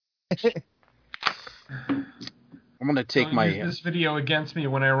I'm going to take Don't my... use this video against me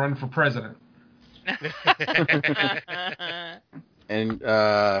when I run for president. And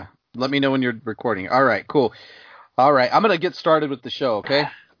let me know when you're recording. All right, cool. All right, I'm going to get started with the show, okay?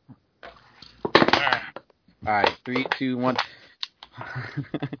 All right, 3, 2, 1.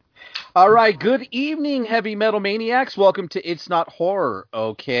 All right, good evening, Heavy Metal Maniacs. Welcome to It's Not Horror,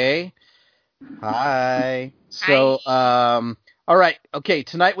 okay? Hi. So, all right, okay,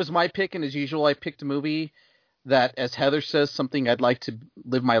 tonight was my pick, and as usual, I picked a movie that, as Heather says, something I'd like to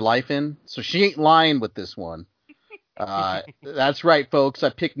live my life in. So she ain't lying with this one. That's right, folks. I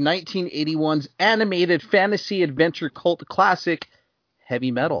picked 1981's animated fantasy adventure cult classic,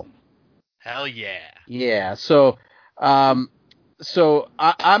 Heavy Metal. Hell yeah. Yeah, so I'm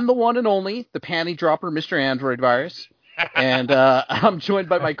the one and only, the panty dropper, Mr. Android Virus, and I'm joined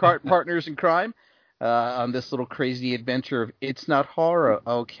by my partners in crime on this little crazy adventure of It's Not Horror,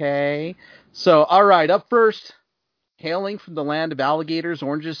 okay? So, all right, up first, hailing from the land of alligators,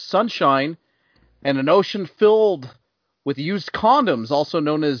 oranges, sunshine, and an ocean filled with used condoms, also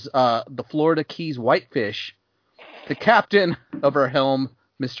known as the Florida Keys Whitefish, the captain of our helm,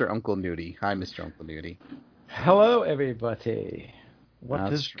 Mr. Uncle Nudie. Hi, Mr. Uncle Nudie. Hello, everybody.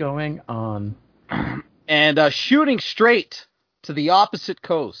 What is going on? And shooting straight to the opposite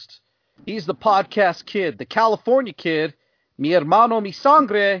coast, he's the podcast kid, the California kid, mi hermano, mi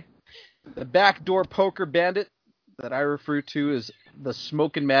sangre, the backdoor poker bandit that I refer to as the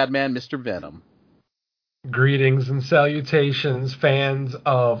smoking madman, Mr. Venom. Greetings and salutations, fans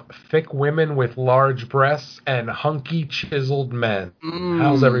of thick women with large breasts and hunky chiseled men.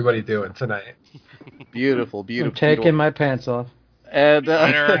 How's everybody doing tonight? Beautiful, beautiful. I'm taking my pants off. And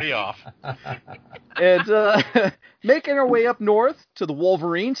Mine are already off. And making our way up north to the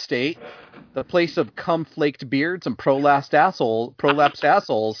Wolverine State, the place of cum-flaked beards and prolapsed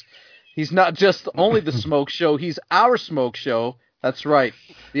assholes. He's not just only the smoke show, he's our smoke show. That's right.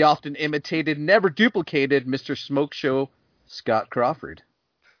 The often imitated, never duplicated Mr. Smoke Show, Scott Crawford.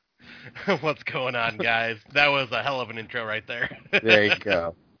 What's going on, guys? That was a hell of an intro right there. There you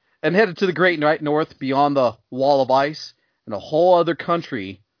go. And headed to the great north, beyond the wall of ice, and a whole other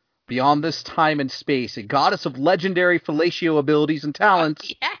country, beyond this time and space, a goddess of legendary fellatio abilities and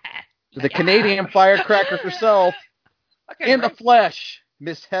talents, the Canadian firecracker herself, in the flesh,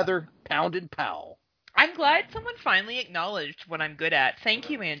 Miss Heather Poundin' Powell. I'm glad someone finally acknowledged what I'm good at. Thank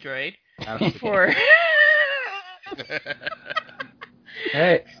you, Android, for...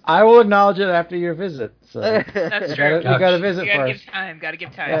 Hey, I will acknowledge it after your visit. So That's true. You gotta visit You gotta first.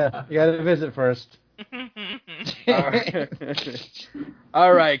 give time. Yeah, you gotta visit first.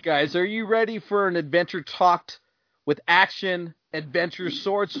 All right, guys, are you ready for an adventure talked with action, adventure,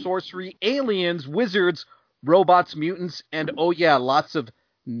 swords, sorcery, aliens, wizards, robots, mutants, and oh yeah, lots of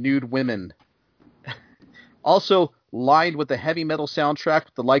nude women. Also lined with a heavy metal soundtrack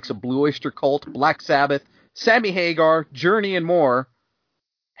with the likes of Blue Oyster Cult, Black Sabbath, Sammy Hagar, Journey, and more.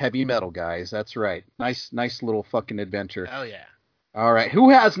 Heavy metal, guys. That's right. Nice little fucking adventure. Hell yeah. All right. Who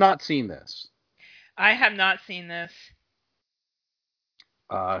has not seen this? I have not seen this.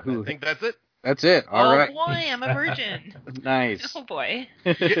 Who? I think that's it. That's it. All right. Oh boy, I'm a virgin. Nice. Oh boy.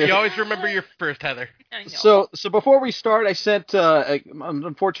 You always remember your first, Heather. I know. So before we start, I sent.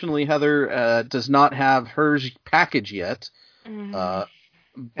 Unfortunately, Heather does not have hers package yet,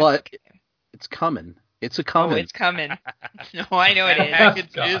 but it's coming. It's a coming. Oh, it's coming. No, I know it That is.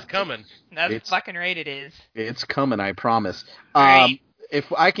 package is coming. That's fucking right, it is. It's coming. I promise. Right. If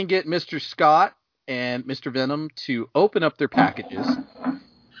I can get Mr. Scott and Mr. Venom to open up their packages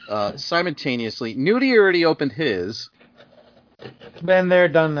simultaneously. Nudie already opened his. Been there,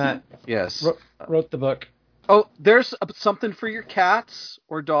 done that. Yes. Wrote the book. Oh, there's something for your cats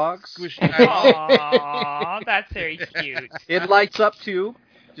or dogs. Aww, that's very cute. It lights up too.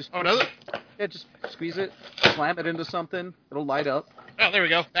 Just Oh, does it? Yeah, just squeeze it, slam it into something. It'll light up. Oh, there we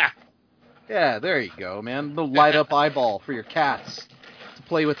go. Ah. Yeah, there you go, man. Little light up eyeball for your cats to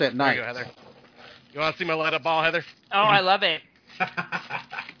play with at There night. you go, Heather. You want to see my light up ball, Heather? Oh, I love it.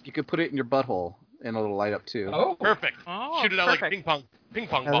 You could put it in your butthole and it'll light up too. Oh, Perfect. Oh, Shoot it out perfect. like ping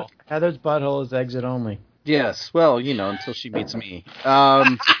pong ball. Heather's butthole is exit only. Yes, well, until she meets me. Oh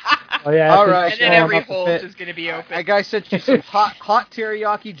yeah. All right. And then every hole is going to be open. That guy sent you some hot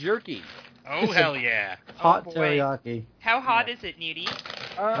teriyaki jerky. Oh, hell yeah. Hot boy. teriyaki. How hot is it, Nudie?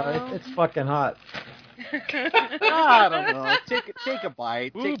 It's fucking hot. I don't know. Take a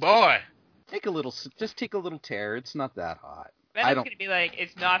bite. Ooh, boy. Take a little tear. It's not that hot. Venom's going to be like,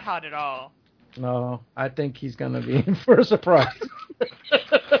 it's not hot at all. No, I think he's gonna be in for a surprise.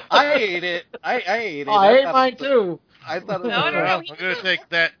 I ate it. I ate it. I ate mine too. I thought it was No. I'm going to take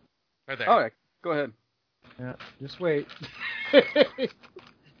that Right there. All right, go ahead. Yeah, just wait.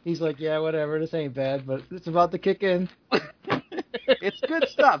 He's like, yeah, whatever. This ain't bad, but it's about to kick in. It's good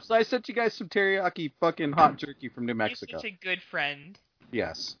stuff. So I sent you guys some teriyaki fucking hot jerky from New You're Mexico. such a good friend.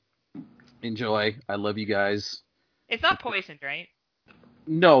 Yes. Enjoy. I love you guys. It's not poisoned, right?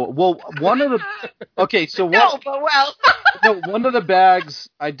 No, well, one of the okay, so No, but well. no, one of the bags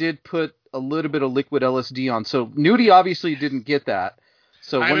I did put a little bit of liquid LSD on. So Nudie obviously didn't get that.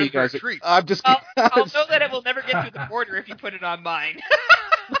 So I'm one of in you for a guys, treat. I'm just. I'll know that it will never get through the border if you put it on mine.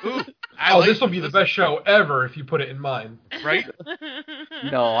 Ooh, This will be the best show ever if you put it in mine. Right?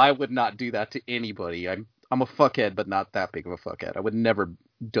 No, I would not do that to anybody. I'm a fuckhead, but not that big of a fuckhead. I would never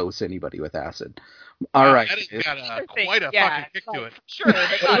dose anybody with acid. All Wow, right. That has got quite a fucking kick to it. Sure, but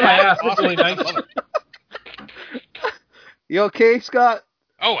not My that. ass is really nice. I love it. You okay, Scott?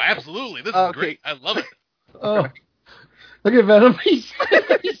 Oh, absolutely. This is Okay. great. I love it. Oh, look at Venom.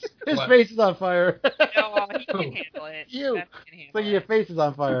 His What? face is on fire. No, he can handle it. You. Beth can handle Look at your it. face is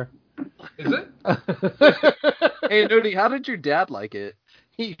on fire. Is it? Hey, Nudie, how did your dad like it?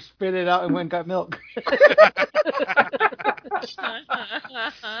 He spit it out and went and got milk.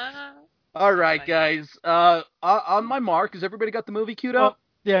 All right, guys. On my mark, has everybody got the movie queued up?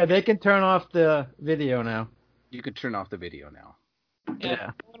 Yeah, they can turn off the video now. You could turn off the video now.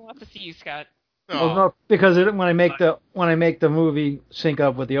 Yeah. No one wants to see you, Scott. Oh. Well, no, because when I make the movie sync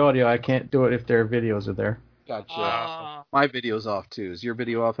up with the audio, I can't do it if their videos are there. Gotcha. My video's off too. Is your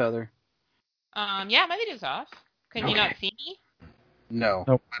video off, Heather? Yeah, my video's off. Can you not see me? No.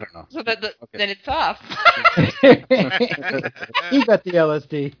 Nope. I don't know. So then it's off. He got the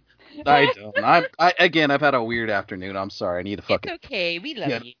LSD. I don't. I've had a weird afternoon. I'm sorry. I need to fucking It's okay. We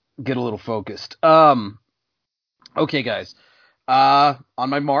love you. get a little focused. Okay, guys. On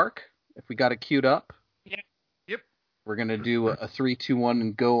my mark, if we got it queued up. Yep. We're gonna do a 3, 2, 1,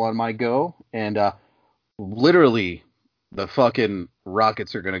 and go on my go, and literally, the fucking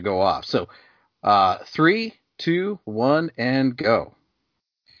rockets are gonna go off. So, 3, 2, 1, and go.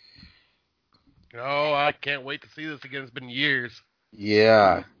 Oh, I can't wait to see this again. It's been years.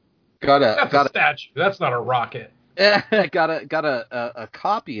 Yeah, That's a statue. That's not a rocket. got a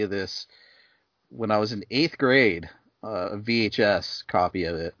copy of this when I was in 8th grade, a VHS copy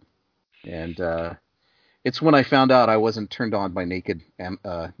of it, and it's when I found out I wasn't turned on by naked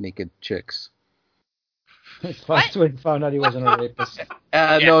chicks. That's when he found out he wasn't a rapist.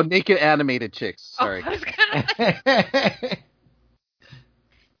 No, naked animated chicks. Sorry. Oh, I was gonna...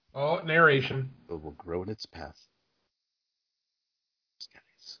 Oh, narration. It will grow in its path.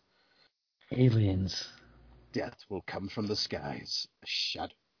 Skies. Aliens. Death will come from the skies. A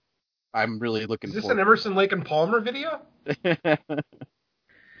shadow. I'm really looking Is this forward. an Emerson, Lake and Palmer video?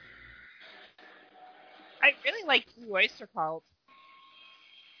 I really like Blue Oyster Cult.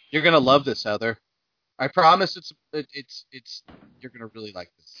 You're gonna love this, Heather. I promise. It's. You're gonna really like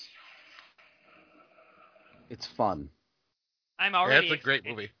this. It's fun. I'm Yeah, already. it's a great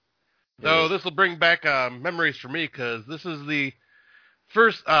movie. Though this will bring back memories for me because this is the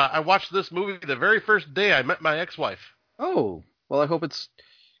first. I watched this movie the very first day I met my ex-wife. Oh, well, I hope it's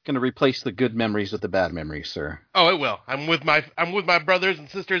gonna replace the good memories with the bad memories, sir. Oh, it will. I'm with my brothers and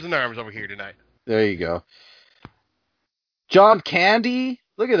sisters in arms over here tonight. There you go. John Candy.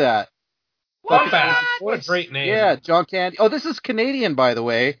 Look at that. Wombat. What a great name. Yeah, John Candy. Oh, this is Canadian, by the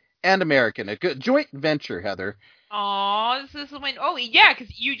way, and American. A good joint venture, Heather. Aw, this is when. Oh, yeah,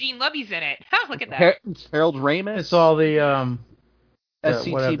 because Eugene Levy's in it. Look at that. Harold Ramis. It's all the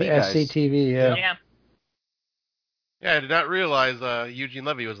SCTV guys. SCTV, yeah. Yeah. Yeah, I did not realize Eugene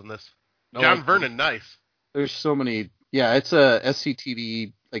Levy was in this. No, John Vernon, nice. There's so many. Yeah, it's a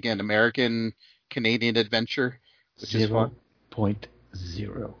SCTV, again, American Canadian adventure, which is fun.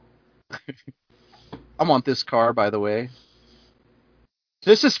 0.0. I want this car, by the way.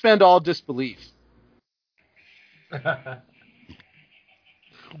 To suspend all disbelief.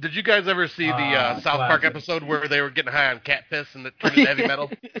 Did you guys ever see the South Park classic. episode where they were getting high on cat piss and it turned into heavy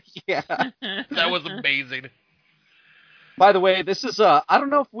metal? Yeah. That was amazing. By the way, this is I don't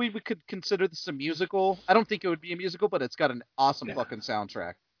know if we could consider this a musical. I don't think it would be a musical, but it's got an awesome fucking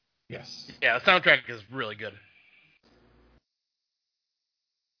soundtrack. Yes. Yeah, the soundtrack is really good.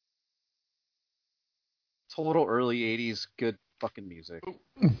 Total early 80s good fucking music.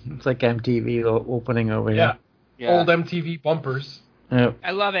 It's like MTV opening over Yeah. here. Old MTV bumpers. Yeah.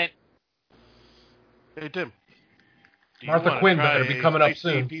 I love it. Hey, Tim. Do you Martha wanna Quinn try better be coming up a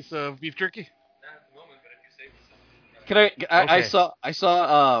spicy soon. piece of beef jerky? Can I Okay. I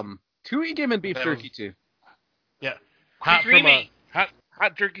saw two given beef That jerky was- too. Yeah. Hot from dreaming.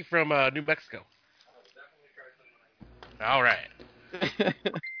 hot jerky from New Mexico. All right.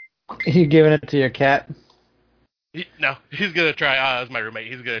 You giving it to your cat? No, he's gonna try. As my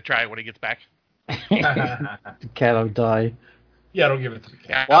roommate, he's gonna try it when he gets back. The cat will die. Yeah, don't give it to the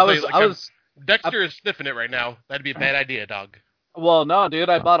cat. Yeah, Well, Dexter is sniffing it right now. That'd be a bad idea, dog. Well, no, dude,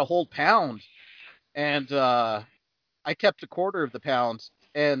 I bought a whole pound, and I kept a quarter of the pound,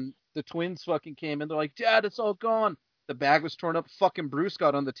 and the twins fucking came in. They're like, Dad, it's all gone. The bag was torn up. Fucking Bruce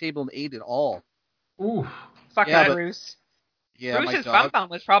got on the table and ate it all. Ooh. Fucking Yeah, but- Bruce. Yeah, my Bruce's dog. bum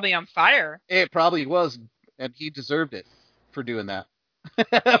was probably on fire. It probably was, and he deserved it for doing that. Yeah,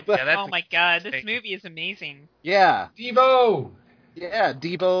 But, that's Oh my god, this mistake. movie is amazing. yeah, Devo!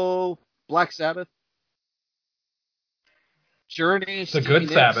 Devo, Black Sabbath, Journey. It's a Stevie good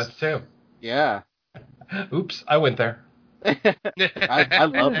Nicks. Sabbath, too. Yeah, Oops, I went there. I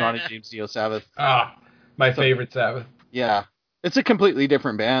love Ronnie James Dio Sabbath. Ah, my favorite Sabbath. Yeah, it's a completely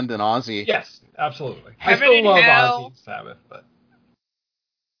different band than Ozzy. Yes, absolutely. I Heaven still and love Hell. Ozzy Sabbath, but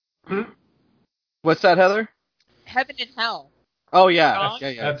What's that, Heather? Heaven and Hell. Oh yeah, Song?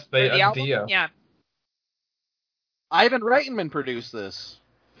 yeah. that's Or the that's album? Dio. Yeah. Ivan Reitman produced this.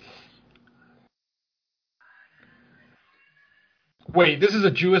 Wait, this is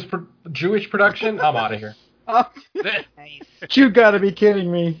a Jewish production? I'm out of here. Nice. You gotta be kidding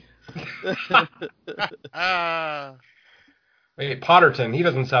me. Wait, Potterton, he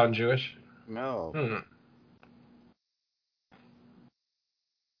doesn't sound Jewish. No. Hmm.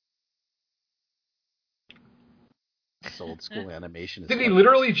 This old school animation. Is Did he fucking-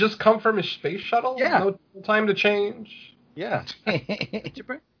 literally just come from his space shuttle? Yeah. No time to change? Yeah.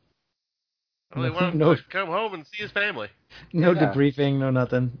 Only wanted No. to come home and see his family. No Yeah. debriefing, no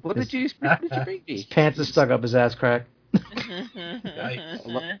nothing. What His did you bring me? pants are stuck up his ass crack.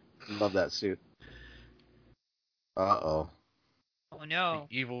 Love that suit. Uh-oh. Oh no.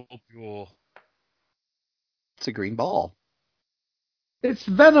 The evil Buell. It's a green ball. It's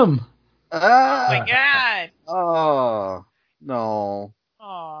Venom. Oh Ah! my god. Oh, no.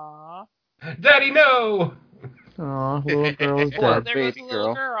 Aww. Daddy, no! Aw, little girl's Poor dead. There goes baby a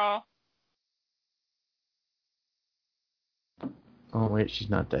little girl. Oh wait, she's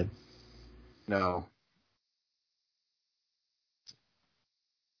not dead. No.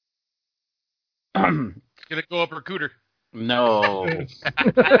 It's gonna go up her cooter. No.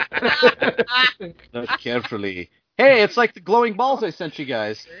 Look carefully. Hey, it's like the glowing balls I sent you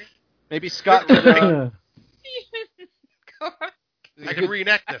guys. Maybe Scott would, I can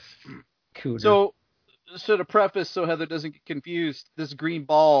reenact this. Cooter. So to preface, so Heather doesn't get confused, this green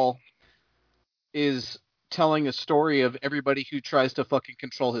ball is telling a story of everybody who tries to fucking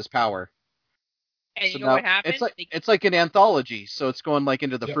control his power. And So you know now what happened? it's like an anthology, so it's going like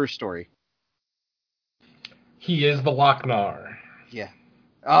into the Yep. first story. He is the Lochnar. Yeah.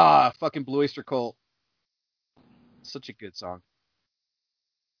 Ah, fucking Blue Oyster Cult. Such a good song.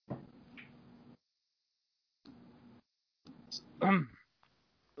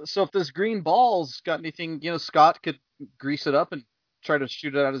 So if this green ball's got anything, Scott could grease it up and try to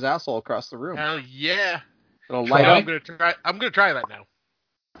shoot it out his asshole across the room. Hell yeah. It'll light Try. up. I'm gonna try that now.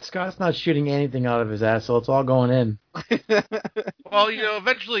 Scott's not shooting anything out of his asshole. It's all going in. Well,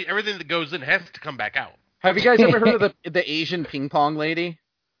 eventually everything that goes in has to come back out. Have you guys ever heard of the Asian ping pong lady?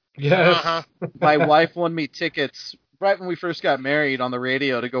 Yes. Uh-huh. My wife won me tickets right when we first got married on the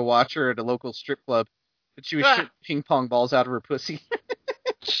radio to go watch her at a local strip club. But she was shooting ping pong balls out of her pussy.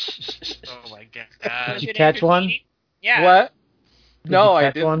 Oh my god. Did you Good catch one? entertaining. Yeah. What? No, you I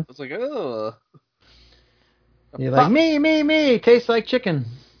catch didn't. one? I was like, ugh. You're like, me, tastes like chicken.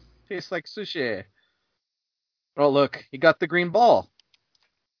 Tastes like sushi. Oh, look, he got the green ball.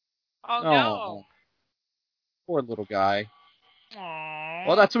 Oh no. Poor little guy. Aww.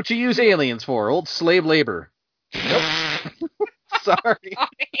 Well, that's what you use aliens for, old slave labor. Sorry. Oh,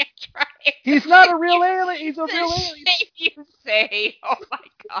 man, try it. He's not a real alien. He's a real alien. You say, oh my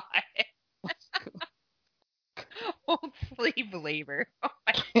god. Old slave labor. Oh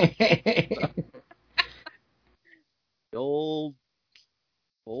my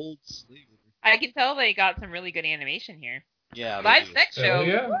Old slave labor. I can tell they got some really good animation here. Yeah. Live they do. sex Hell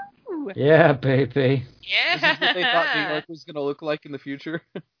show. yeah. Woo. Yeah, baby. Yeah. This is what they thought New York was going to look like in the future.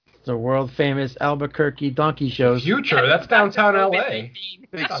 The world famous Albuquerque donkey shows. Future, that's downtown LA.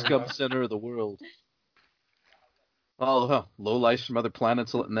 Big scum center of the world. Oh, low lives from other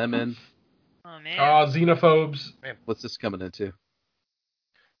planets, letting them in. Oh man. Oh, xenophobes. What's this coming into?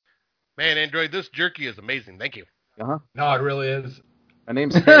 Man, Android, this jerky is amazing. Thank you. Uh-huh. No, it really is. My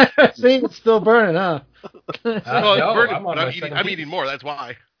name's See, it's still burning, huh? Well, it's no, burning, I'm on but my I'm second eating more. That's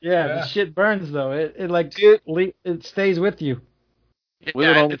why. Yeah, Yeah. the shit burns though. It like Dude. it stays with you. We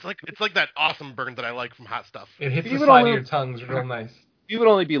would Yeah, only- it's like that awesome burn that I like from hot stuff. It hits You the would side only- of your tongues real nice. You would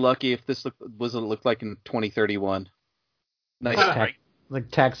only be lucky if this looked like in 2031. Nice.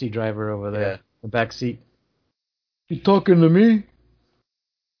 Like taxi driver over there, Yeah. the back seat. You talking to me?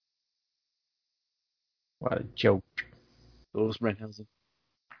 What a joke. Low rent housing.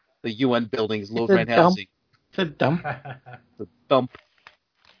 The UN buildings, low It's a rent dump. housing. It's a dump. The dump.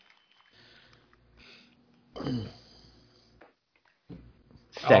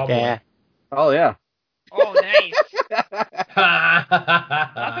 Sick boy. ass. Oh yeah. Oh, nice.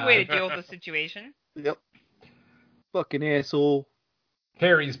 That's a way to deal with the situation. Yep. Fucking asshole.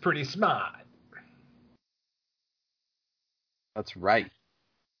 Harry's pretty smart. That's right.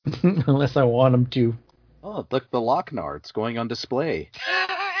 Unless I want him to. Oh, look, the Locknard's going on display.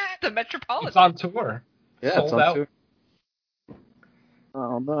 The Metropolitan. It's on tour. Yeah, Sold it's on out. tour.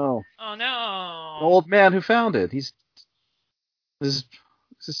 Oh no. Oh no. The old man who found it. This is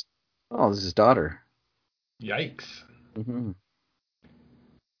his daughter. Yikes. Mm-hmm.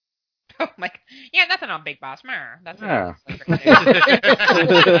 Oh my. Yeah, nothing on Big Boss. Mer. That's what Yeah.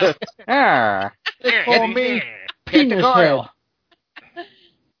 I Ah, Call me get the Penis Goyle. Head.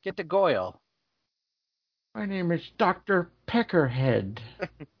 Get the Goyle. My name is Dr. Peckerhead.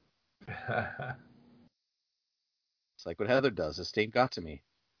 It's like what Heather does. This thing got to me.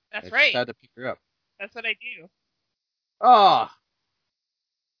 That's I right. just had to pick her up. That's what I do. Ah,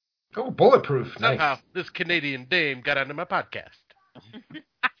 Oh, bulletproof. Nice. Somehow, this Canadian dame got onto my podcast.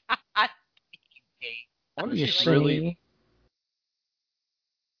 I wonder if You she's really see?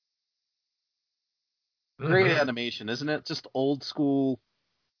 great Mhm. animation, isn't it? Just old school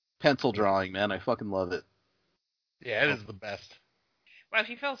pencil drawing, man. I fucking love it. Yeah, it is the best. Wow,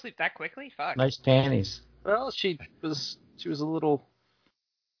 she fell asleep that quickly? Fuck. Nice panties. Well, she was a little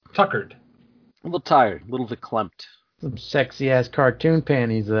Tuckered. tired, a little verklempt. Some sexy ass cartoon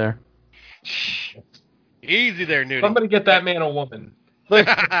panties there. Easy there, Nudie. Somebody get that man a woman.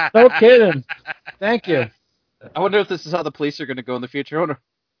 No kidding. Thank you. I wonder if this is how the police are going to go in the future. I wonder.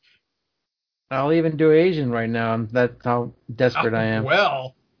 I'll even do Asian right now. That's how desperate I am.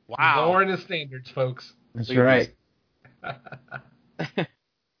 Well, Wow. lowering his standards, folks. That's Look at right.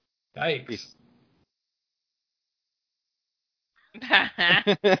 Yikes.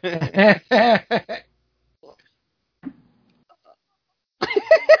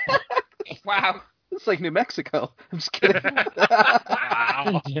 Wow. It's like New Mexico. I'm just kidding.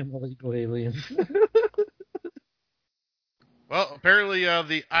 Wow. Damn illegal aliens. Well, apparently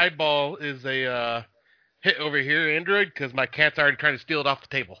the eyeball is a hit over here, Android, because my cat's already trying to steal it off the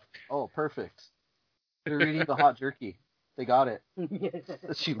table. Oh, perfect. They're eating the hot jerky. They got it.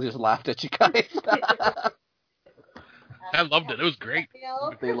 She just laughed at you guys. I loved it. It was great.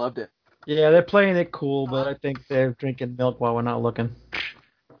 They loved it. Yeah, they're playing it cool, but I think they're drinking milk while we're not looking.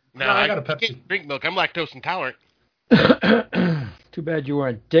 No, I got a Pepsi. can't drink milk. I'm lactose intolerant. Too bad you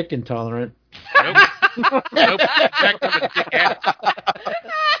weren't dick intolerant. Nope. Nope. In fact, I'm a dickhead.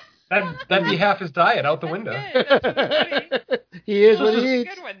 That'd be half his diet out the window. That's funny. He is what That's he a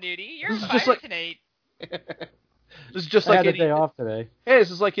eats. good one, Nudie. You're This is fire just like- tonight. This is just I like had a any, day off today. hey,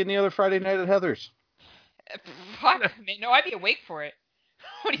 this is like any other Friday night at Heather's. Fuck, man. No, I'd be awake for it.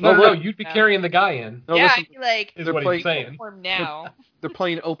 What do you No, mean? no, you'd be carrying the guy in, No, yeah, listen, I'd be like, is They're what he's saying. warm now. they're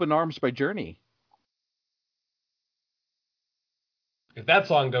playing Open Arms by Journey. If that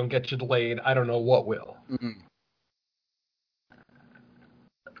song don't get you delayed, I don't know what will. Mm-mm.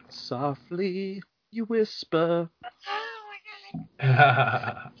 Softly you whisper.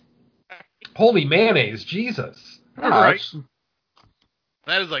 Holy mayonnaise, Jesus. All right. it's-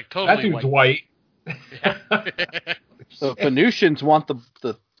 That is like That totally dude's white. white. The Venusians want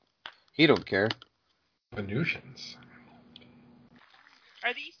the. He don't care. Venusians.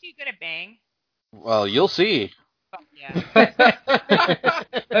 Are these two good at bang? Well, you'll see. Fuck yeah.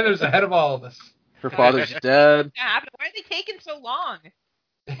 Heather's ahead of all of us. Her father's dead. Yeah, but why are they taking so long?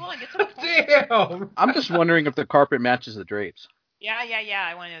 Come on, get some point. Damn. I'm just wondering if the carpet matches the drapes. Yeah,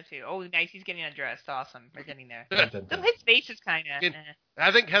 I want to know too. Oh, nice, he's getting undressed. Awesome, we're getting there. Dun, Though his face is kind of. Good.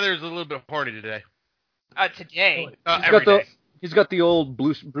 I think Heather's a little bit horny today. Today. He's Every got the day. he's got the old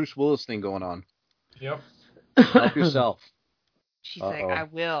Bruce Willis thing going on. Yep. Help yourself. She's Uh-oh. like, I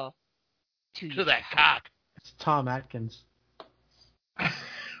will. To that cock. It's Tom Atkins.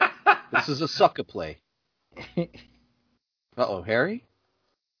 This is a sucker play. Uh-oh, Harry?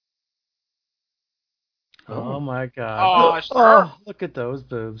 Oh my Oh, god. sure. Look at those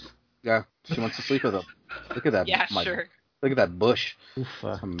boobs. Yeah, she wants to sleep with him. Look at that. Yeah, sure. Look at that bush.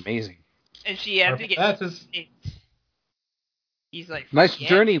 Oofa. It's amazing. And she had to get. That's his. He's like, Nice yeah.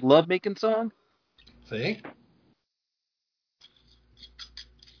 Journey love making song. See?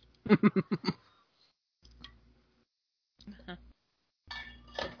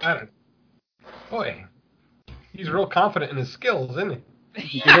 Boy, he's real confident in his skills, isn't he?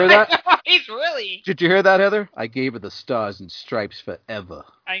 Did you hear that? He's really. Did you hear that, Heather? I gave her the stars and stripes forever.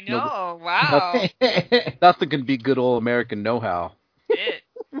 I know. Wow. Nothing can beat good old American know-how. It.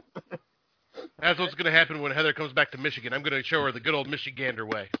 That's what's going to happen when Heather comes back to Michigan. I'm going to show her the good old Michigander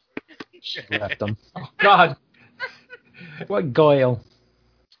way. Left him. Oh, God. What Goyle?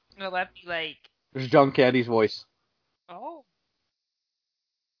 Well, that'd be like. There's John Candy's voice. Oh.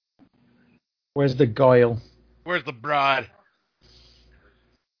 Where's the Goyle? Where's the broad?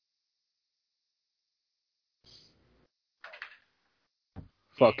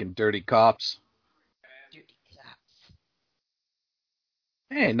 Fucking dirty cops. Dirty cops.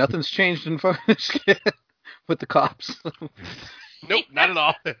 Hey, nothing's changed in with the cops. Nope, not at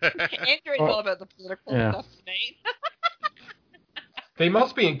all. Andrew's all about the political stuff tonight. They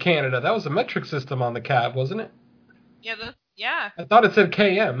must be in Canada. That was a metric system on the cab, wasn't it? Yeah. I thought it said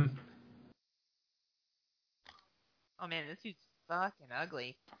KM. Oh man, this dude's fucking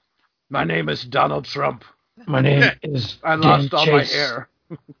ugly. My name is Donald Trump. My name is. I lost Dan all my Chase. hair.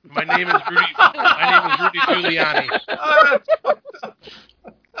 My name is Rudy Giuliani.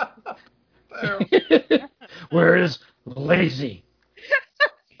 Where is Lazy?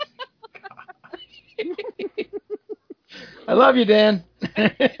 I love you, Dan.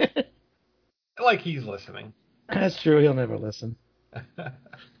 Like he's listening. That's true. He'll never listen.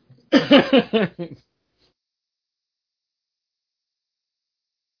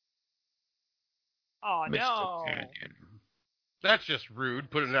 Oh no. Canyon. That's just rude,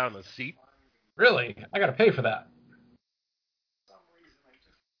 putting it out on the seat. Really? I gotta pay for that.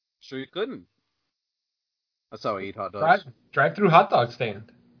 Sure you couldn't. That's how I eat hot dogs. Drive-through hot dog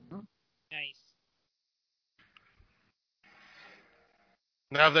stand. Nice.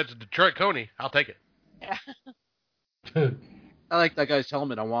 Now if that's a Detroit Coney, I'll take it. Yeah. I like that guy's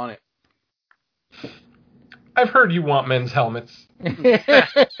helmet. I want it. I've heard you want men's helmets.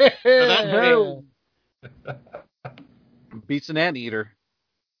 No. Beats an anteater.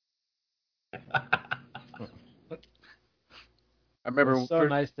 I remember. It's so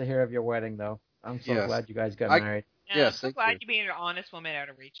nice to hear of your wedding, though. I'm so Yes. glad you guys got married. Yeah, Yes, I'm so thank glad you. you made an honest woman out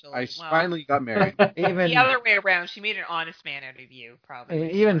of Rachel. I Well, finally got married. Even the other way around, she made an honest man out of you,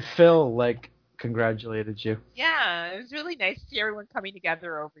 probably. even Phil congratulated you. Yeah, it was really nice to see everyone coming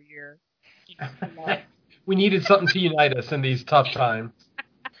together over here. We needed something to unite us in these tough times.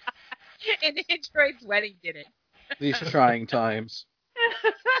 And Android's wedding did it. These trying times.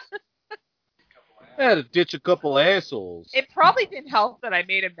 I had to ditch a couple assholes. It probably didn't help that I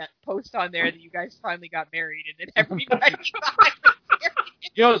made a post on there that you guys finally got married and then everybody got married.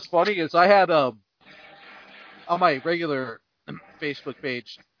 You know what's funny is I had on my regular Facebook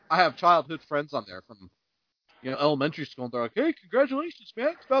page, I have childhood friends on there from elementary school, and they're like, "Hey, congratulations, man!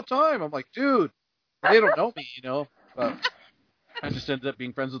 It's about time." I'm like, "Dude, they don't know me, but I just ended up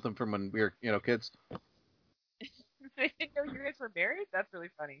being friends with them from when we were, kids." They didn't know you guys were married? That's really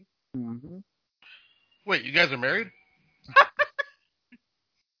funny. Mm-hmm. Wait, you guys are married?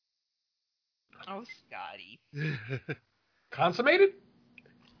 Oh, Scotty. Consummated?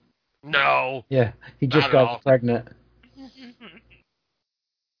 No. Yeah, he just Not at all. got pregnant.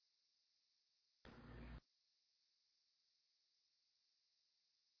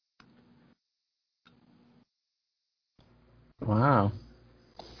 Wow.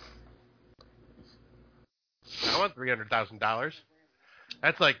 I want $300,000.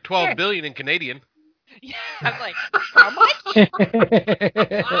 That's like $12 billion in Canadian. Yeah, I'm like, how much?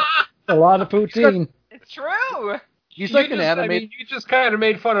 A lot of poutine. It's true. He's like an animated. I mean, you just kind of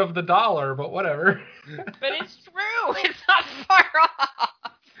made fun of the dollar, but whatever. But it's true. It's not far off.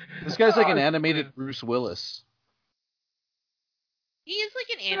 This guy's like an animated Bruce Willis. He is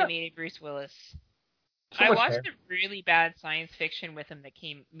like an animated Bruce Willis. So I much watched hair. a really bad science fiction with him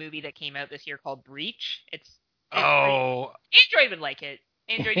movie that came out this year called Breach. It's Oh, Android would like it.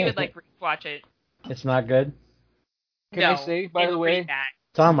 Android, you would like Breach. Watch it. It's not good. Can I No, say, by it's the pretty way, bad.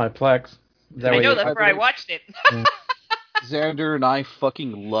 It's on my Plex. Is that I what know you- that's where I watched it. Xander and I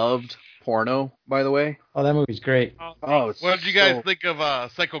fucking loved porno, by the way. Oh, that movie's great. Oh, it's what did you guys so- think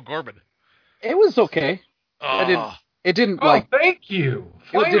of Psycho Gorman? It was okay. Oh, It didn't Oh, like. thank you.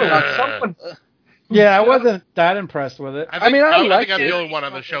 It did Finally, not- someone. Yeah, I wasn't that impressed with it. I mean, I think liked I'm it. the only one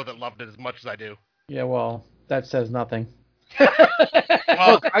on the show that loved it as much as I do. Yeah, well, that says nothing.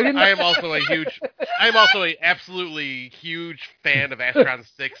 Well, Look, I didn't- I am also a absolutely huge fan of Astron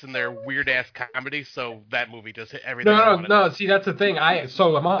 6 and their weird ass comedy. So that movie just hit everything. I No, wanted. no. See, that's the thing.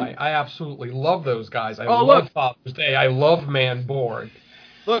 So am I. I absolutely love those guys. I Oh, love look. Father's Day. I love Man Board.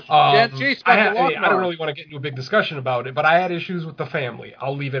 Look, Dan Chase got the I Lochnar. don't really want to get into a big discussion about it, but I had issues with the family.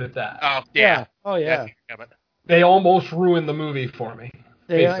 I'll leave it at that. Oh yeah. Oh yeah. They almost ruined the movie for me.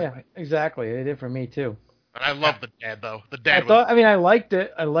 Yeah, exactly. They did for me too. And I love the dad though. The I dad thought. I mean, I liked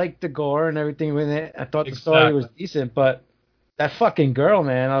it. I liked the gore and everything with it. I thought the story was decent, but that fucking girl,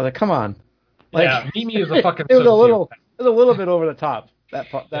 man. I was like, come on. Like, yeah, Mimi is a fucking. It was a little bit over the top. That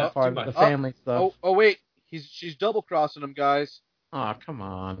part of the family stuff. Oh wait, she's double crossing him, guys. Oh, come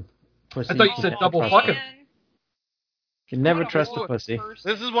on. Pussy. I thought you said double fucking. You never trust a pussy.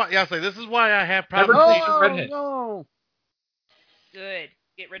 This is why. Yeah, this is why I have Never problems. trust a redhead. No. Good.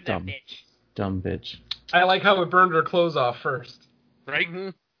 Get rid of that bitch. Dumb bitch. I like how it burned her clothes off first. Right? Mm-hmm.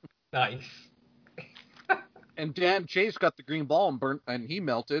 Nice. And Dan Chase got the green ball and burnt, and he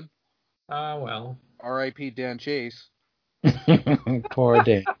melted. Well. R.I.P. Dan Chase. Poor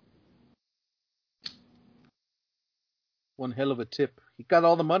Dan. One hell of a tip. He got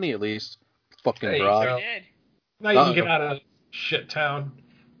all the money at least. Fucking There you broad. go. Did. Now you can get out of shit town.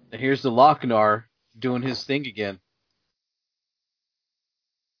 And here's the Lochnar doing his thing again.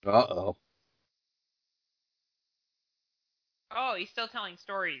 Uh-oh. Oh, he's still telling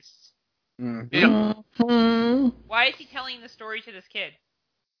stories. Mm-hmm. Why is he telling the story to this kid?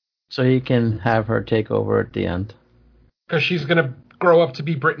 So he can have her take over at the end. Because she's going to grow up to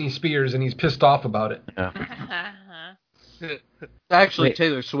be Britney Spears, and he's pissed off about it. Yeah. Actually, Wait.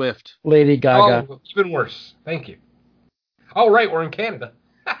 Taylor Swift. Lady Gaga. Oh, even worse. Thank you. Oh, right, we're in Canada.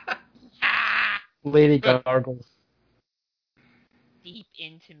 Lady Gargle. Deep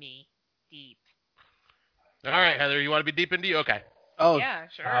into me. Deep. All right, Heather, you want to be deep into you? Okay. Oh, Yeah,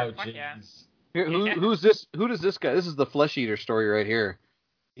 sure. Oh, Fuck jeez. yeah. here, who's this? Who does this guy? This is the flesh eater story right here.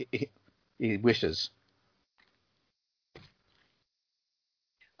 He wishes.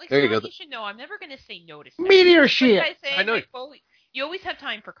 Like, There you Scott, go. You should know I'm never going to say no to sex. Meteor What shit. did I say? I know. Like, well, you always have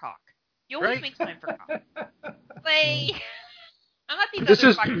time for cock. You always Right. make time for cock. Like, I'm not these This other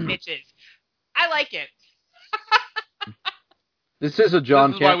is- fucking bitches. I like it. This is a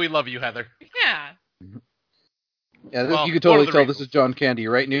John This is why Candy. we love you, Heather. Yeah. Yeah, Well, you can one totally of the tell reasons. this is John Candy,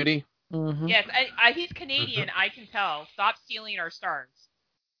 right, Nudie? Mm-hmm. Yes, he's Canadian. I can tell. Stop stealing our stars.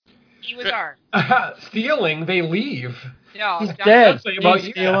 He was ours. Stealing, they leave. No, He's John dead. say We about didn't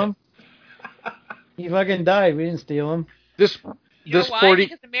you. steal him. He fucking died. We didn't steal him. This You know this why? 40.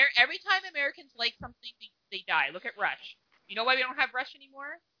 Because every time Americans like something, they die. Look at Rush. You know why we don't have Rush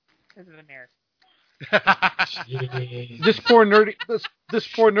anymore? Because of America. Jeez. This poor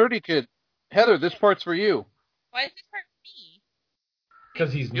nerdy kid. Heather, this part's for you. Why is this part me?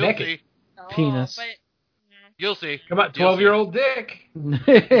 Because he's You'll naked. see. Oh, Penis. But, You'll see. Come on, You'll see. 12-year-old dick.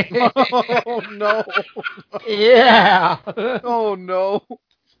 Oh no! Yeah. Oh no!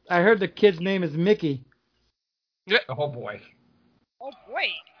 I heard the kid's name is Mickey. Oh, boy. oh boy.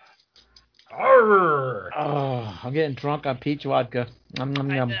 Arrgh. Oh, I'm getting drunk on peach vodka. Nom, nom,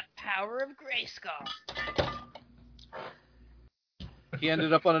 By nom. the power of Grayskull. He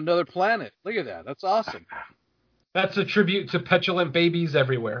ended up on another planet. Look at that. That's awesome. That's a tribute to petulant babies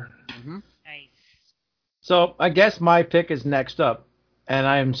everywhere. Mm-hmm. Nice. So I guess my pick is next up, and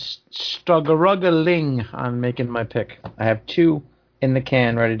I'm struggling on making my pick. I have 2 in the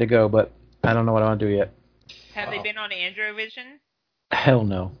can ready to go, but I don't know what I want to do yet. Have they been on Androvision? Hell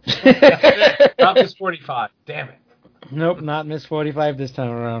no. Not this 45. Damn it. Nope, not Miss 45 this time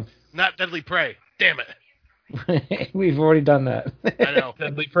around. Not Deadly Prey. Damn it. We've already done that. I know.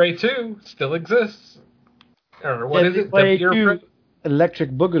 Deadly Prey 2 still exists. Or what is Deadly it? Prey Deadlier 2. Prey?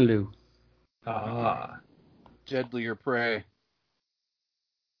 Electric Boogaloo. Ah. Deadlier prey.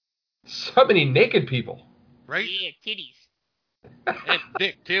 So many naked people. Right? Yeah, titties. And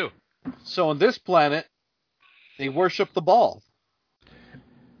dick, too. So on this planet, they worship the ball.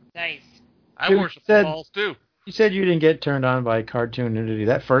 Nice. I Dude worship said- balls, too. You said you didn't get turned on by cartoon nudity.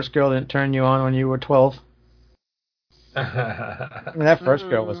 That first girl didn't turn you on when you were 12? I mean, that first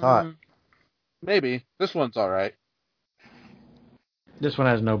girl was hot. Maybe. This one's all right. This one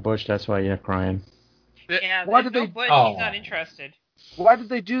has no bush, that's why you're crying. Yeah, Why there's did no they- bush. Oh. He's not interested. Why did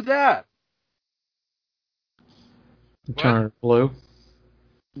they do that? Turn her blue.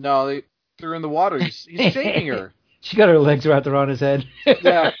 No, they threw her in the water. He's shaking her. She got her legs wrapped around his head.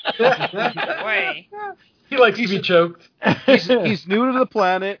 Yeah. Boy. He likes to be choked. He's new to the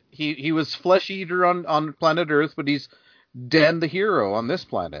planet. He was flesh eater on planet Earth, but he's Dan the hero on this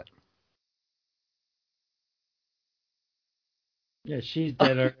planet. Yeah, she's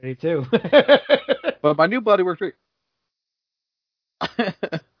dead already, too. But my new buddy worked great.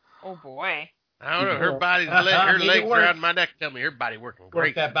 Oh boy. I don't know. Her body's her Make it legs work. around my neck tell me her body working Work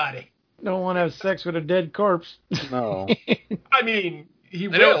great. that body. Don't want to have sex with a dead corpse. No. I mean, He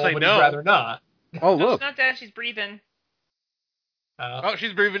They don't will, say but no. he'd rather not. Oh, No, look. it's not that. She's breathing. Oh,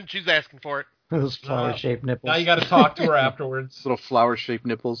 she's breathing. She's asking for it. Those flower-shaped nipples. Now you got to talk to her afterwards. Little flower-shaped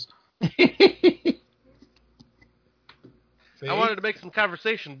nipples. See? I wanted to make some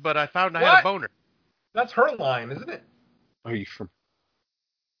conversation, but I found I had What? a boner. That's her line, isn't it? Are you from?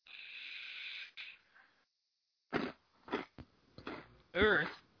 Earth.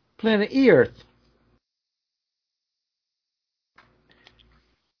 Planet Earth.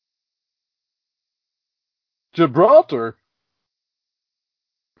 Gibraltar?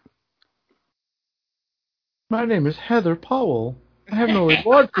 My name is Heather Powell. I have no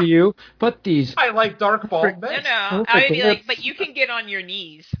reward for you, but these. I like dark bald No, men. no. Okay, I would be like, lips. but you can get on your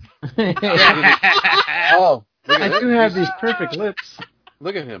knees. Oh, look at I it. do have these perfect lips.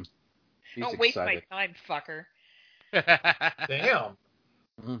 Look at him. He's Don't waste excited. my time, fucker. Damn.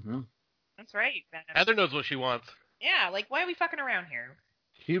 Mm-hmm. That's right. Heather knows what she wants. Yeah, like, why are we fucking around here?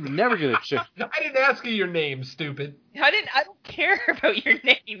 He would never get a chick. I didn't ask you your name, stupid. I don't care about your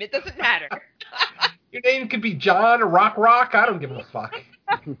name. It doesn't matter. Your name could be John or Rock. I don't give a fuck.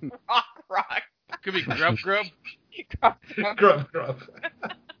 Rock. Could be Grub. Grub.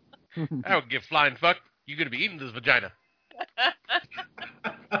 I don't give flying fuck. You're gonna be eating this vagina.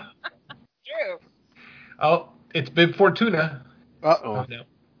 True. Oh, it's Bib Fortuna. Uh-oh. Oh, no.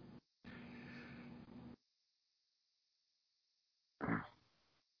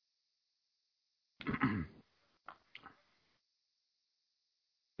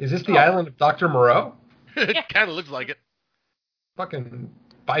 Is this the island of Dr. Moreau? It Yeah. kind of looks like it. Fucking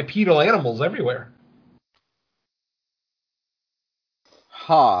bipedal animals everywhere.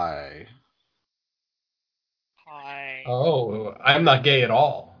 Hi. Hi. Oh, I'm not gay at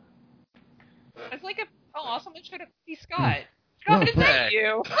all. It's like someone should have be Scott. Scott, is that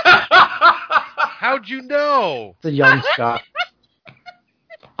you? How'd you know? The young Scott.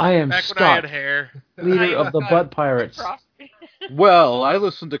 I am Back when I had Scott, hair. leader of the Butt Pirates. Well, I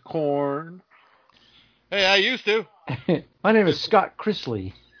listen to Korn. Hey, I used to. My name is Scott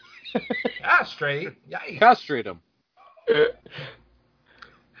Chrisley. Straight. Yikes. Castrate him.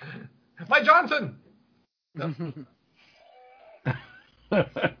 My Johnson. My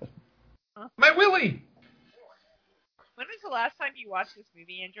Willie. When was the last time you watched this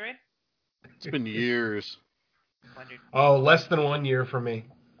movie, Android? It's been years. Wondered. Oh, less than 1 year for me.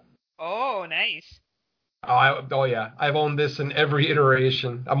 Oh, nice. Oh yeah. I've owned this in every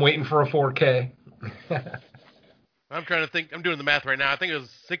iteration. I'm waiting for a 4K. I'm trying to think. I'm doing the math right now. I think it was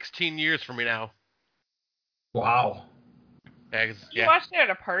 16 years for me now. Wow. Yeah, 'cause- You yeah. watched it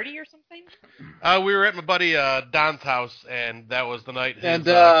at a party or something? We were at my buddy Don's house, and that was the night. And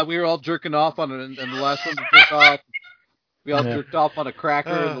his, we were all jerking off on it, and the last one to jerk off. We all jerked off on a cracker.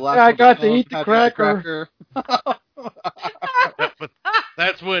 And the last Yeah, I one got jerked to off eat the had cracker. but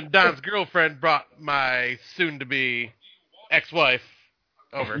that's when Don's girlfriend brought my soon-to-be ex-wife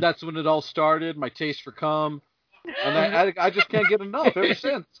over. And that's when it all started. My taste for cum, and I just can't get enough ever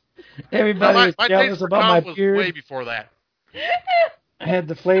since. Everybody my was taste jealous for about cum my was beard. way before that. I had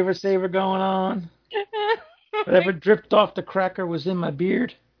the flavor saver going on. Whatever dripped off the cracker was in my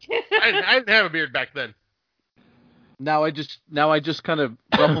beard. I didn't have a beard back then. Now I just kind of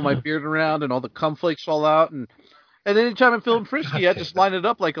ruffle my beard around, and all the cum flakes fall out, and anytime I'm feeling frisky, I just line it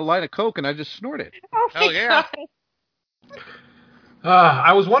up like a line of Coke, and I just snort it. Oh my Hell yeah. God.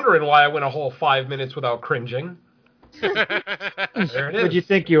 I was wondering why I went a whole 5 minutes without cringing. There it is. Would you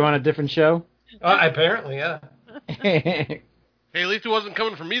think you were on a different show? Apparently, yeah. Hey, at least it wasn't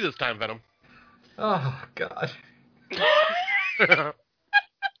coming from me this time, Venom. Oh, God.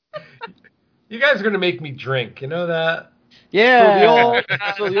 You guys are going to make me drink. You know that? Yeah.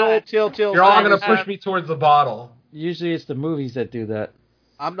 So the old telltale. You're all sign going is, to push me towards the bottle. Usually it's the movies that do that.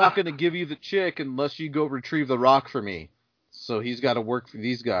 I'm not going to give you the chick unless you go retrieve the rock for me. So he's got to work for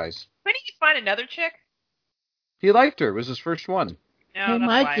these guys. When did you find another chick? He liked her. It was his first one. No, Hey, that's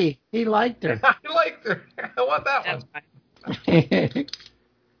Mikey, he liked her. I liked her. I want that Fine. one. That's fine.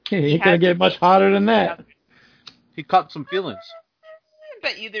 He ain't gonna get much hotter than that. He caught some feelings. I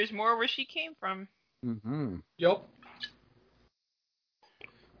bet you there's more where she came from. Mm-hmm. Yup.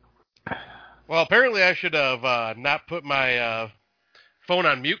 Well, apparently I should have not put my phone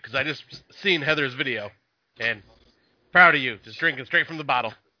on mute because I just seen Heather's video. And proud of you, just drinking straight from the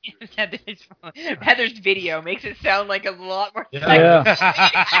bottle. Heather's video makes it sound like a lot more. Yeah.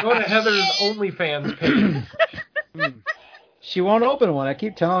 Yeah. Go to Heather's OnlyFans page. She won't open one. I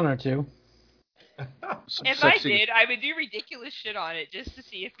keep telling her to. If I did, I would do ridiculous shit on it just to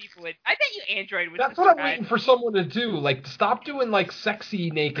see if people would. I bet you Android would. That's what I'm waiting for someone to do. Like, stop doing like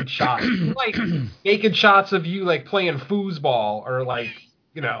sexy naked shots. Do, like naked shots of you like playing foosball or like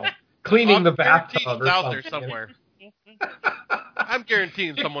cleaning the bathtub or out something. there somewhere. I'm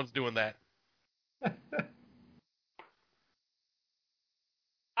guaranteeing someone's doing that.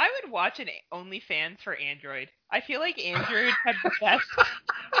 I would watch an OnlyFans for Android. I feel like Android had the best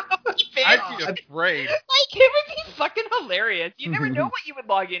OnlyFans. I'd be afraid. Like, it would be fucking hilarious. You never know what you would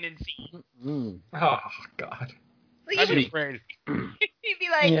log in and see. Oh, God. Like, I'd be afraid. He'd be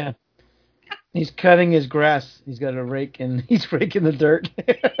like... Yeah. He's cutting his grass. He's got a rake and he's raking the dirt.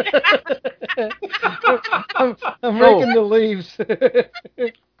 I'm raking the leaves.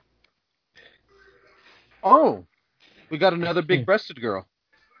 Oh, we got another big-breasted girl.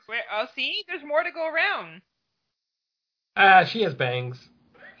 Oh, see? There's more to go around. She has bangs.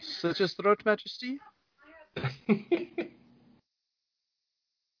 Such as throat majesty?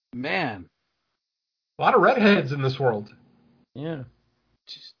 Man. A lot of redheads in this world. Yeah.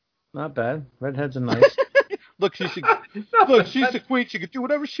 Not bad. Redheads are nice. Look, she's a queen. She can do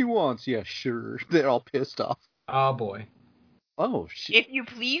whatever she wants. Yeah, sure. They're all pissed off. Oh, boy. Oh, If you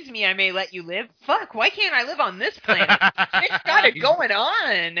please me, I may let you live. Fuck, why can't I live on this planet? It's got it going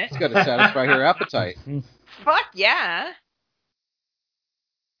on. She's got to satisfy her appetite. Fuck yeah.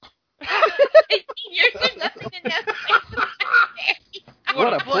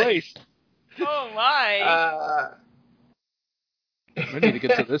 What a place. Oh my. We need to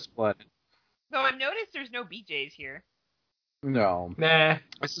get to this planet. So I've noticed there's no BJs here. No. Nah.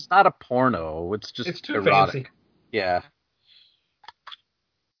 This is not a porno. It's just It's too erotic. fancy. Yeah.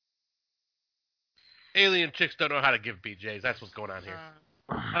 Alien chicks don't know how to give BJs. That's what's going on here.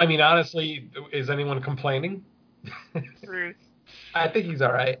 I mean, honestly, is anyone complaining? Truth. I think he's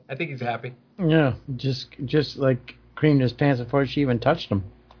all right. I think he's happy. Yeah, just like creamed his pants before she even touched him.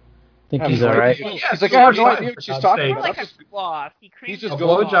 I think he's no all right. idea. He's like, I have no idea what she's talking More about. like a cloth. He's He's just A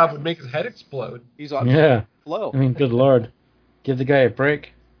going blowjob would make his head explode. He's on Yeah. flow. I mean, good lord. Give the guy a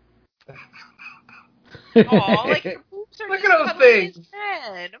break. Aw, like your boobs are Look just at those cuddling things. His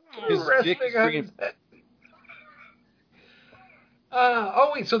head. His Resting dick is on bringing- his head.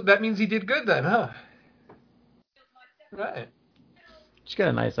 Oh, wait, so that means he did good then, huh? Right. She's got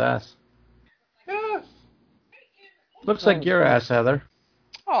a nice ass. Yeah. Looks like your ass, Heather.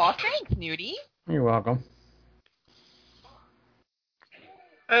 Aw, thanks, Nudie. You're welcome.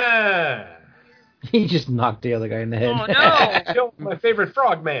 He just knocked the other guy in the head. Oh, no. Yo, my favorite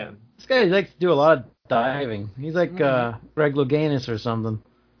frog man. This guy likes to do a lot of diving. He's like Greg Louganis or something.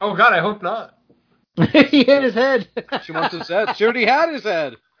 Oh, God, I hope not. He hit his head. She wants his head. She already had his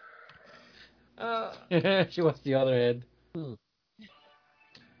head. She wants the other head.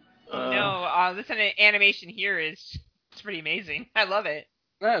 No, this animation here it's pretty amazing. I love it.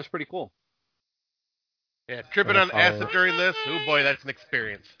 Yeah, it's pretty cool. Yeah, tripping on acid during this. Oh boy, that's an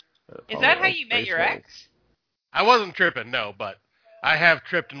experience. Is that how you met your ex? I wasn't tripping, no, but I have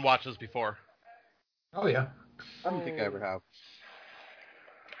tripped and watched this before. Oh, yeah. I don't think I ever have.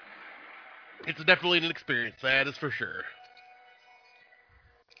 It's definitely an experience, that is for sure.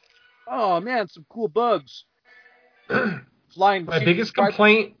 Oh man, some cool bugs. Flying. My biggest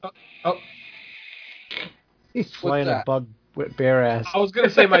complaint... He's flying a that? bug with bare ass. I was going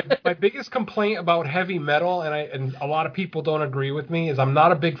to say my biggest complaint about heavy metal, and a lot of people don't agree with me, is I'm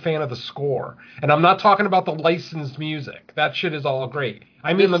not a big fan of the score. And I'm not talking about the licensed music. That shit is all great.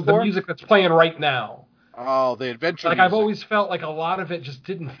 I mean the music that's playing right now. Oh, the adventure. Like, music. I've always felt like a lot of it just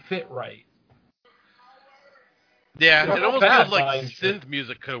didn't fit right. Yeah, It's it not almost bad, feels like mind you. synth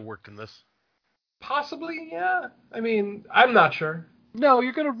music could have worked in this. Possibly, yeah. I mean, I'm not sure. No,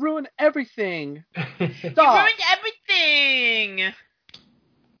 you're gonna ruin everything. You Stop. ruined everything.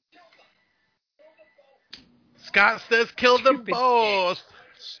 Scott says, kill them both.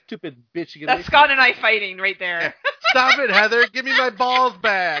 Stupid bitch. You That's Scott and I fighting right there. Stop it, Heather. Give me my balls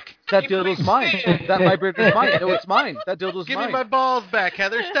back. That dildo's mine. That vibrator's mine. No, it's mine. That dildo's Give mine. me my balls back,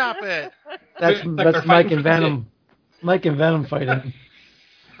 Heather. Stop it. That's Like they're Mike fighting and for Venom. Mike and Venom fighting.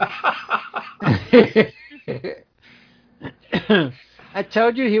 I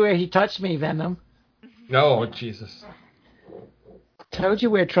told you where he touched me, Venom. No, Jesus. Told you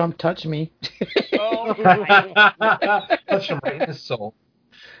where Trump touched me. Oh my. Touch him right in his soul.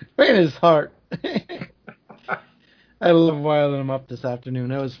 Right in his heart. I love wiling him up this afternoon.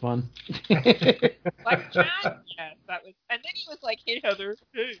 That was fun. Like John? Yes, that was. And then he was like, "Hey, Heather."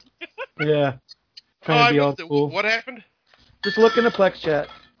 Hey. Yeah. Oh, Trying to I be all missed it. cool. What happened? Just look in the Plex chat.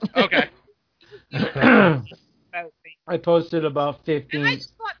 Okay. About me. I posted about And I 15.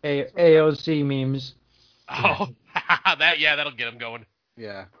 just thought AOC memes. Oh, that'll get him going.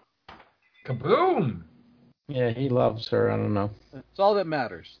 Yeah. Kaboom! Yeah, he loves her. I don't know. That's all that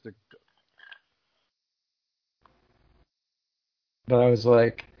matters. But I was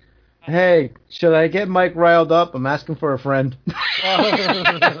like, hey, should I get Mike riled up? I'm asking for a friend.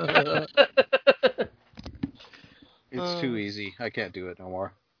 It's too easy. I can't do it no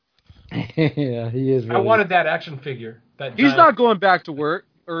more. Yeah, he is really... I wanted that action figure. He's not going back to work.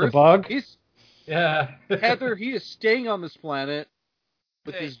 Earth. The bug? Yeah. Heather, he is staying on this planet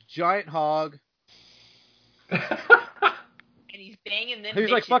with his giant hog. And he's banging them. He's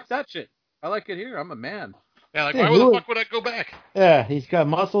bitches. like, fuck that shit. I like it here. I'm a man. Yeah, like, Yeah, why the fuck would I go back? Yeah, he's got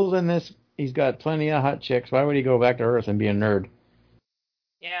muscles in this. He's got plenty of hot chicks. Why would he go back to Earth and be a nerd?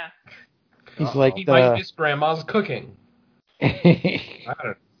 Yeah. He's like he might miss grandma's cooking. I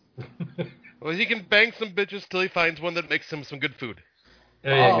don't know. Well, he can bang some bitches till he finds one that makes him some good food.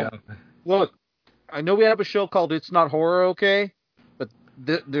 There you go. Look, I know we have a show called It's Not Horror, okay? But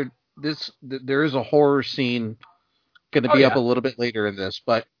there is a horror scene going to be up a little bit later in this.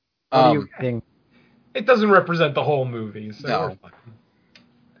 But What do you think? It doesn't represent the whole movie. So No.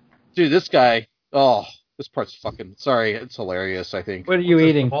 Dude, this guy, this part's fucking, sorry, it's hilarious, I think. What are you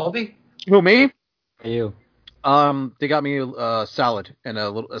eating? Baldy? Who, me? You. They got me a salad and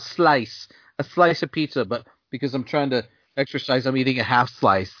a slice of pizza, but because I'm trying to exercise, I'm eating a half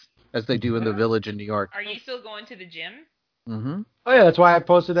slice, as they do in the Village in New York. Are you still going to the gym? Mm-hmm. Oh yeah, that's why I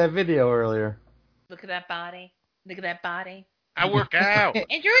posted that video earlier. Look at that body. Look at that body. I work out.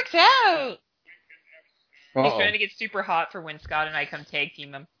 And you're out. He's Uh-oh. trying to get super hot for when Scott and I come tag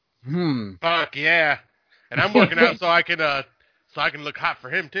team him. Fuck yeah. And I'm working out so I can look hot for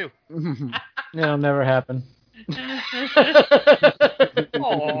him too. It'll never happen.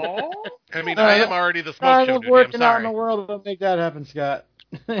 Aww. I mean, I am already the smoke show I'm dude. I'm working out in sorry. the world to make that happen, Scott.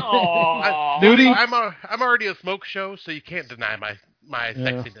 Aww. Nudie? I'm already a smoke show, so you can't deny my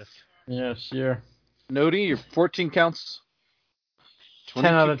sexiness. Yeah, sure. Nudie, you're 14 counts. 10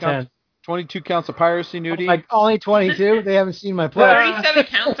 out of 10. 22 counts of piracy, Nudie. Like, only 22? They haven't seen my play. 37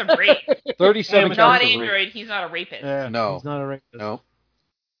 counts of rape. 37 Not counts of rape. Android. He's not a rapist. Yeah, No. he's not a rapist. No.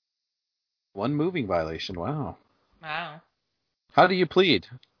 One moving violation. Wow. Wow. How do you plead?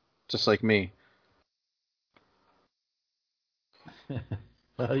 Just like me.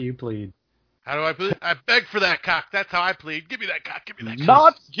 Well, you plead. How do I plead? I beg for that cock. That's how I plead. Give me that cock. Give me that cock.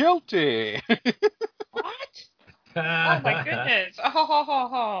 Not guilty. What? Oh my goodness. Oh, ho, ho, ho,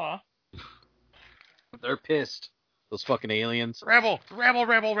 ho. They're pissed. Those fucking aliens. Rebel. Rebel,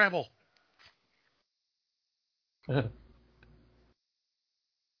 rebel, rebel.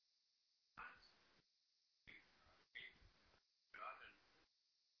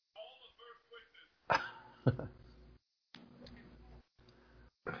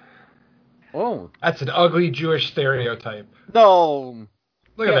 Oh. That's an ugly Jewish stereotype. No.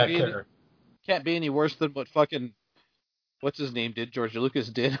 Look at that be character. Can't be any worse than what fucking... What's his name did? George Lucas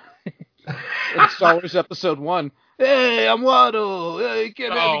did. In Star Wars Episode 1. Hey, I'm Watto. Hey,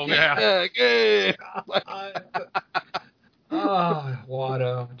 get Oh, yeah. back. Hey. Oh,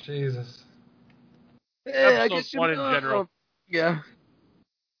 Watto. Jesus. Hey, I Episode guess you 1 in know. general. Yeah.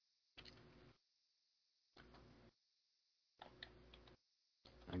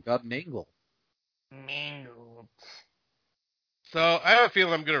 I got an angle. Mangled. So I have a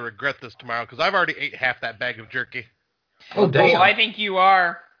feeling I'm going to regret this tomorrow because I've already ate half that bag of jerky. Oh, damn. Oh, I think you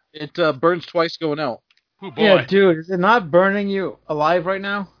are. It burns twice going out. Oh boy. Yeah, dude, is it not burning you alive right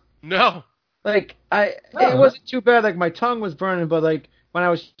now? No. Like, it wasn't too bad. Like, my tongue was burning, but, like, when I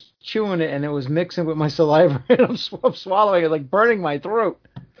was chewing it and it was mixing with my saliva and I'm swallowing it, like, burning my throat.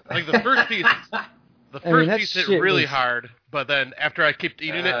 Like the first piece, that piece hit shit really was- hard, but then after I kept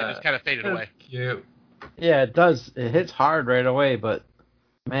eating it just kind of faded away. Cute. Yeah, it does. It hits hard right away, but,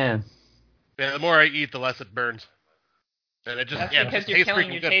 man. Yeah, the more I eat, the less it burns. And it just, That's it because just you're tastes killing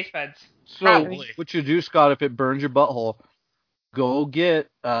freaking your good. taste buds. So, Probably. what you do, Scott, if it burns your butthole, go get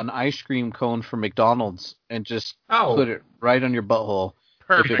an ice cream cone from McDonald's and just put it right on your butthole.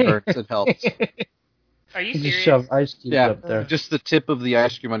 Perfect. If it burns, it helps. Are you You just serious? shove ice cubes Yeah, up there. just the tip of the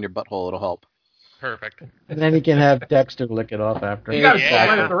ice cream on your butthole, it'll help. Perfect. And then he can have Dexter lick it off after. You gotta Yeah. sit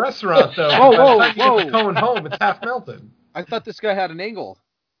right at the restaurant, though. Whoa, whoa, By the time you whoa. get the cone home, it's half melted. I thought this guy had an angle.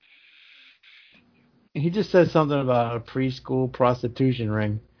 He just said something about a preschool prostitution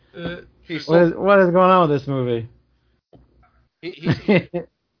ring. He's What is going on with this movie? he,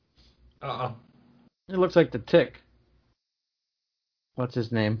 Uh-oh. It looks like the Tick. What's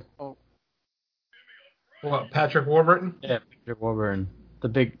his name? What, Patrick Warburton? Yeah, Patrick Warburton. The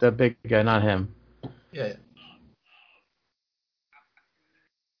big guy, not him. Yeah.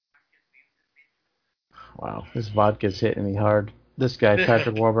 Wow, this vodka's hitting me hard. This guy,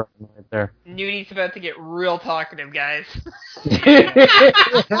 Patrick Warburton, right there. Nudie's about to get real talkative, guys.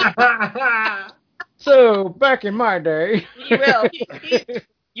 So, back in my day. He will.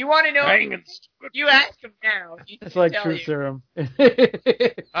 You want to know? You ask him now. It's like Truth Serum. I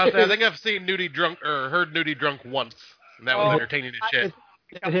think I've seen Nudie drunk, or heard Nudie drunk once, and that was entertaining as shit.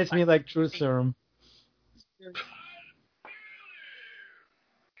 It hits me like Truth Serum.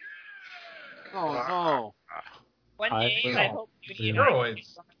 Oh no. One day, I hope Nudie and I can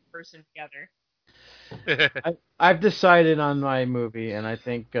become a person together. I've decided on my movie, and I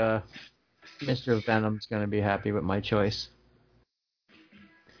think Mr. Venom's going to be happy with my choice.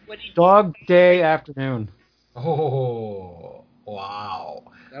 Dog Day Afternoon. Oh, wow.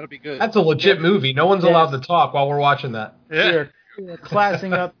 That'll be good. That's a legit movie. No one's allowed to talk while we're watching that. Yeah. We're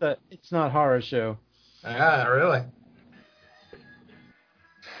classing up the It's Not Horror show. Yeah, really.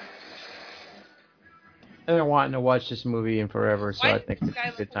 I've been wanting to watch this movie in forever, so I think it's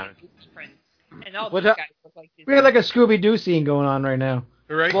a good time. And all these guys look like this. We got like a Scooby-Doo scene going on right now.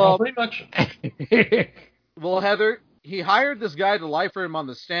 Right? Well, pretty much. Well, Heather, he hired this guy to lie for him on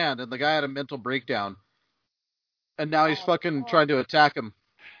the stand, and the guy had a mental breakdown. And now he's fucking trying to attack him.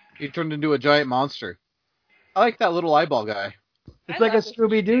 He turned into a giant monster. I like that little eyeball guy. It's like a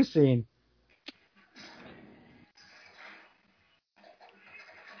Scooby-Doo scene.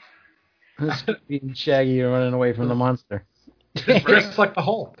 Scooby and Shaggy are running away from the monster. Just like the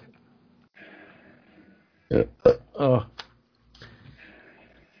Hulk. Oh.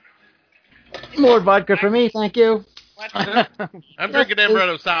 More vodka for me, thank you. I'm drinking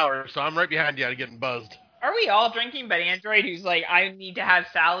Amaretto Sour, so I'm right behind you getting buzzed. Are we all drinking? But Android, who's like, I need to have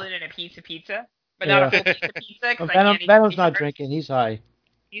salad and a piece of pizza, but not a full piece of pizza. Venom's not drinking. He's high.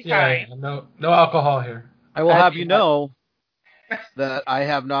 He's high. No alcohol here. I will have you know that I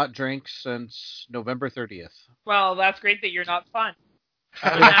have not drank since November 30th. Well, that's great that you're not fun.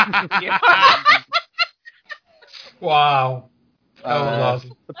 Wow. That was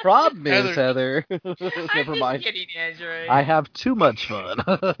awesome. The problem is, Heather. Never mind. I'm just kidding, Android. I have too much fun.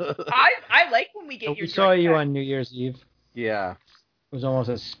 I like when we get your. We saw you on New Year's Eve. Yeah. It was almost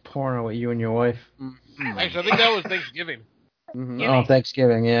a porno with you and your wife. Actually, I think that was Thanksgiving. Mm-hmm. Oh,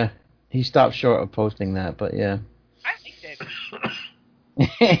 Thanksgiving, yeah. He stopped short of posting that, but yeah. I liked it.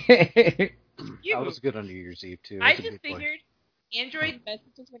 That was good on New Year's Eve, too. I just figured Android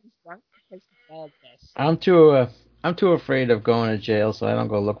messages when he's drunk because he does this. I'm too afraid of going to jail, so I don't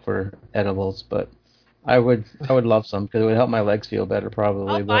go look for edibles. But I would love some because it would help my legs feel better,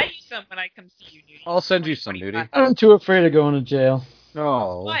 probably. I'll buy you some when I come see you, Nudie. I'll send you some, Nudie. I'm too afraid of going to jail.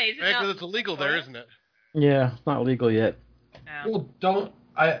 Oh. Why? Is it Because not it's illegal there, isn't it? Yeah, it's not legal yet. No. Well,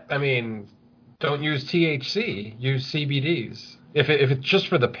 don't use THC. Use CBDs. If it's just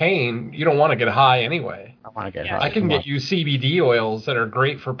for the pain, you don't want to get high anyway. I want to get Yeah. high. I can get you CBD oils that are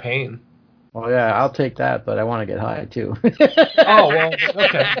great for pain. Well, yeah, I'll take that, but I want to get high too. Oh, well,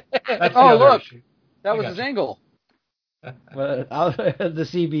 okay. That's the Oh, other look. issue. That I was got his you. angle. But the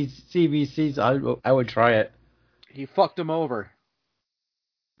CBCs, I would try it. He fucked him over.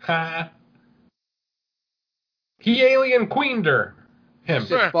 Ha. He alien queened him.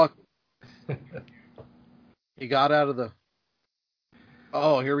 Sick fuck. He got out of the...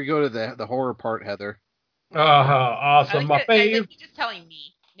 Oh, here we go to the horror part, Heather. Awesome. My I like fave. you just telling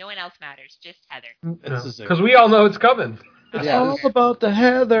me. No one else matters. Just Heather. This is Because we all know it's coming. It's Yeah, all about the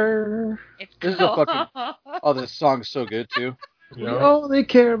Heather. It's This is a fucking... Oh, this song's so good, too. You We know? only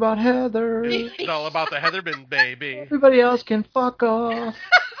care about Heather. It's all about the Heatherbin, baby. Everybody else can fuck off.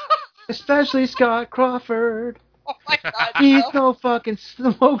 Especially Scott Crawford. Oh my god. He's no. no fucking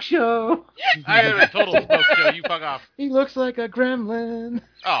smoke show. I have a total smoke show. You fuck off. He looks like a gremlin.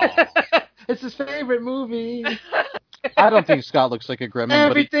 Oh. It's his favorite movie. I don't think Scott looks like a gremlin,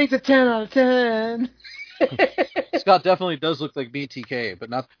 Everything's a 10 out of 10. but Scott definitely does look like BTK, but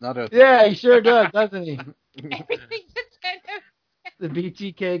not a... Yeah, he sure does, doesn't he? Everything's a 10 out The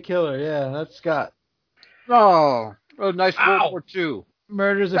BTK killer, yeah, that's Scott. Oh, a nice Ow. World War II.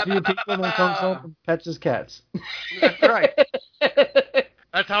 Murders a few people and then comes home and pets his cats. That's right.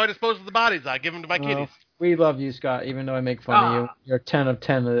 That's how I dispose of the bodies. I give them to my Well, kitties. we love you, Scott, even though I make fun of you. You're 10 of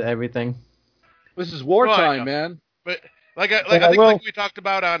 10 at everything. This is wartime, know. man. But But I I think will- like we talked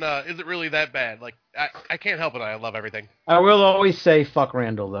about on Is It Really That Bad? Like I can't help it. I love everything. I will always say fuck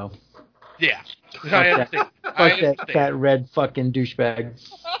Randall, though. Yeah. I that. understand. Fuck I that understand. red fucking douchebag.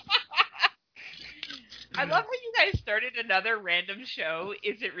 I love how you guys started another random show.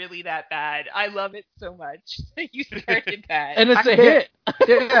 Is it really that bad? I love it so much that you started that. And it's a hit.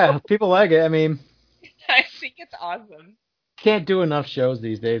 Yeah, people like it. I mean, I think it's awesome. can't do enough shows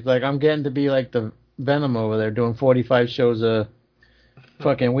these days. Like, I'm getting to be like the Venom over there doing 45 shows a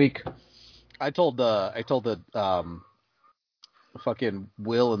fucking week. I told the fucking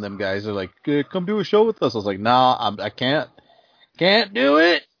Will and them guys are like, come do a show with us. I was like, nah, I can't do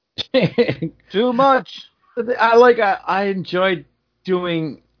it. Too much. I enjoyed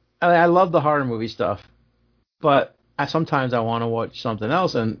doing. I love the horror movie stuff, but sometimes I want to watch something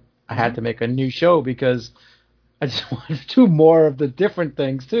else, and I had to make a new show because I just wanted to do more of the different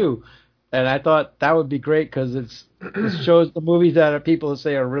things too. And I thought that would be great because it shows the movies that people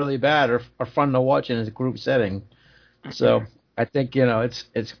say are really bad are fun to watch in a group setting. So I think it's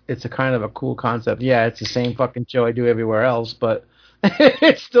a kind of a cool concept. Yeah, it's the same fucking show I do everywhere else, but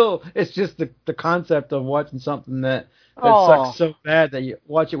it's just the concept of watching something that sucks so bad that you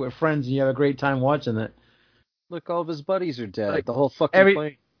watch it with friends and you have a great time watching it. Look, all of his buddies are dead. Like, the whole fucking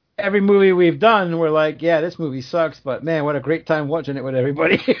plane. Every movie we've done, we're like, yeah, this movie sucks, but man, what a great time watching it with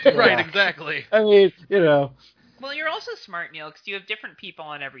everybody. Right, exactly. I mean, Well, you're also smart, Neil, because you have different people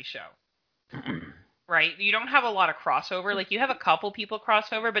on every show. Right? You don't have a lot of crossover. Like, you have a couple people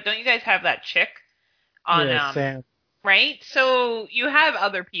crossover, but don't you guys have that chick on Sam. Right? So you have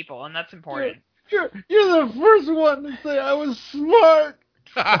other people, and that's important. You're the first one to say I was smart.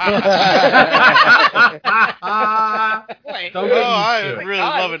 I'm really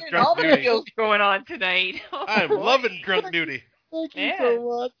loving Drunk all the Duty. deals going on tonight. I'm loving Drunk Duty. Thank you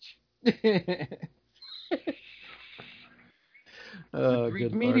so much.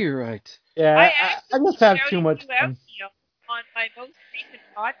 Greek meteorite. Yeah, I just have too much fun. On my most recent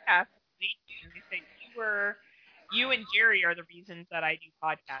podcast, they said you and Jerry are the reasons that I do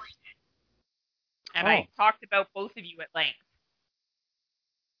podcasting. And I talked about both of you at length.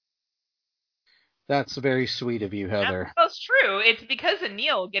 That's very sweet of you, Heather. That's true. It's because of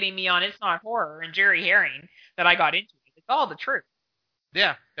Neil getting me on It's Not Horror and Jerry Herring that I got into it. It's all the truth.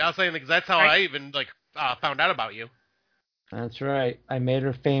 Yeah, I was saying because that's how I even found out about you. That's right. I made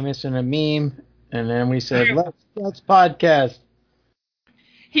her famous in a meme, and then we said, let's podcast.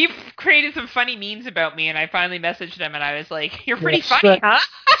 He created some funny memes about me, and I finally messaged him, and I was like, "You're pretty funny, huh?"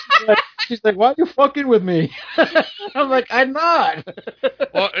 She's like, "Why are you fucking with me?" I'm like, "I'm not."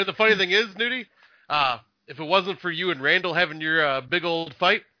 Well, and the funny thing is, Nudie, if it wasn't for you and Randall having your big old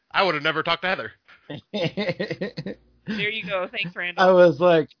fight, I would have never talked to Heather. There you go. Thanks, Randall. I was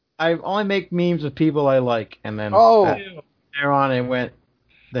like, I only make memes with people I like, and then there on it went.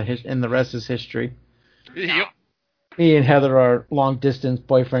 And the rest is history. Yep. Me and Heather are long-distance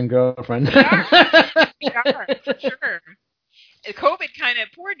boyfriend-girlfriend. We are, for sure. COVID kind of,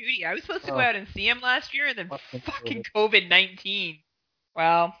 poor Nudie. I was supposed to go out and see him last year, and then fucking COVID-19.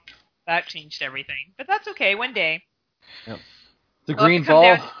 Well, that changed everything. But that's okay, one day. Yep. The green ball.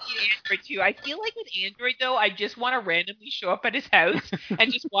 Android too. I feel like with Android, though, I just want to randomly show up at his house and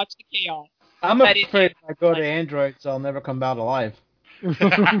just watch the chaos. I'm afraid if I go to Android, so I'll never come out alive.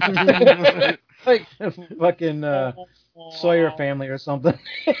 Like fucking Sawyer family or something.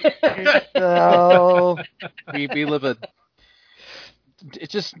 No, we live a. It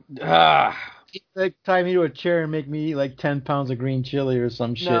just like tie me to a chair and make me eat like 10 pounds of green chili or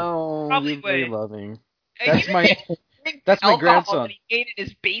some shit. No, probably you're very would. loving. That's my grandson. That he ate in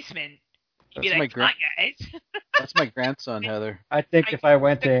his basement. He'd be That's like, "Come on, guys." That's my grandson, Heather. I think if I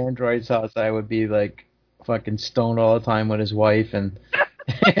went to Android's house, I would be like fucking stoned all the time with his wife and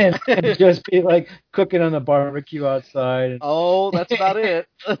just be like cooking on the barbecue outside. Oh, that's about it.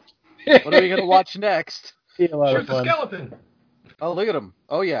 What are we gonna watch next? Be a lot Shoot of the fun. skeleton. Oh, look at him.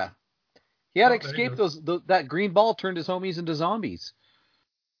 Oh yeah, he had escaped that green ball turned his homies into zombies.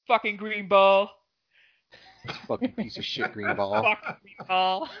 Fucking green ball. Fucking piece of shit green ball. Fucking green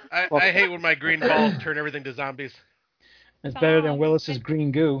ball. I hate when my green balls turn everything to zombies. It's better than Willis's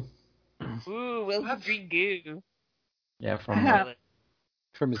green goo. Ooh, Wilson's green goo. Yeah, From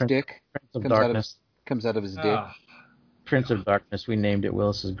his dick. Prince of Darkness. Comes out of his dick. Prince of Darkness. We named it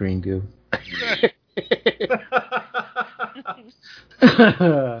Willis's green goo.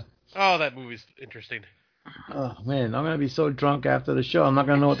 Oh, that movie's interesting. Oh man, I'm gonna be so drunk after the show. I'm not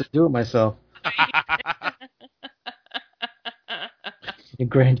gonna know what to do with myself. Your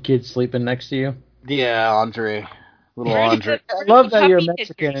grandkid sleeping next to you. Yeah, Andre. Little Andre. I love that you're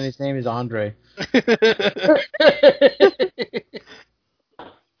Mexican and his name is Andre.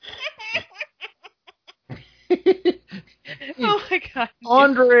 Oh my god.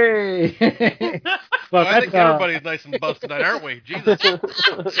 Andre! Well, I think everybody's nice and buzzed tonight, aren't we? Jesus.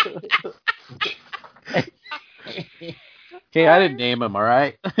 Okay, I didn't name him, all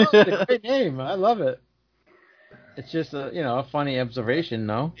right? It's a great name. I love it. It's just a funny observation,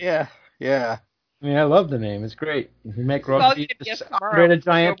 no? Yeah. I mean, I love the name. It's great. If you make Well, Rocky it's gonna be Andre the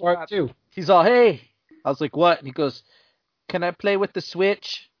Giant October. Part 2. He's all, hey, I was like, what? And he goes, can I play with the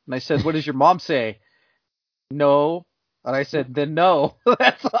Switch? And I said, what does your mom say? No. And I said, then no.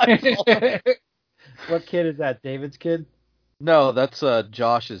 That's all I told him. What kid is that? David's kid? No, that's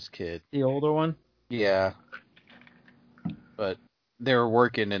Josh's kid. The older one? Yeah. But they were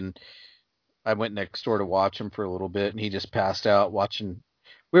working, and I went next door to watch him for a little bit, and he just passed out watching.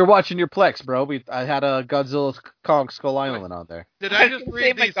 We were watching your Plex, bro. I had a Godzilla Kong Skull Island on there. Did I just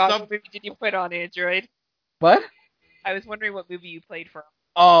read my these God, sub? what movie did you put on Android? What? I was wondering what movie you played for.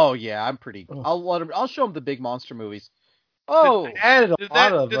 Oh yeah, I'm pretty. Oh. I'll show him the big monster movies. Oh, Added a Did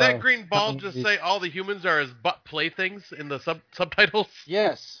lot of. that green ball movies. just say all the humans are his butt playthings in the subtitles?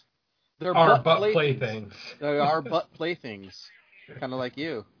 yes. They're Our butt playthings. playthings. They are butt playthings. Kind of like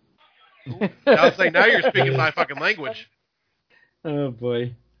you. I was like, now you're speaking my fucking language. Oh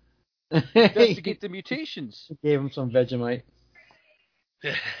boy. Investigate the mutations. Gave him some Vegemite.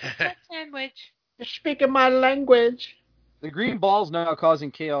 Sandwich. You're speaking my language. The green ball's now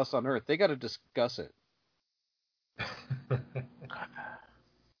causing chaos on Earth. They got to discuss it.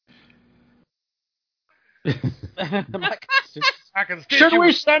 I can Should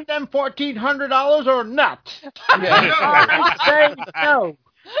we send them $1,400 or not? I say no.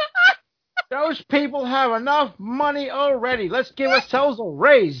 Those people have enough money already. Let's give ourselves a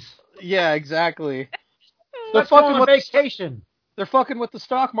raise. Yeah, exactly. Let's go on a vacation. They're fucking with the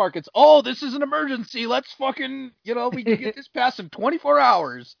stock markets. Oh, this is an emergency. Let's fucking, we can get this passed in 24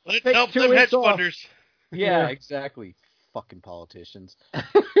 hours. Let's Take help 2 them hedge weeks off. funders. Yeah, Yeah. exactly. Fucking politicians.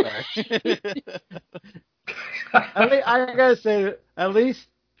 I gotta say, at least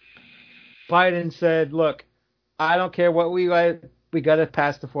Biden said, "Look, I don't care what we gotta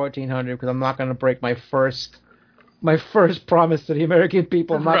pass the 1,400 because I'm not gonna break my first promise to the American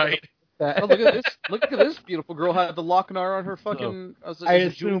people." I'm not gonna Right. break that. Oh, look at this! Look at this beautiful girl had the Lochnar on her fucking. I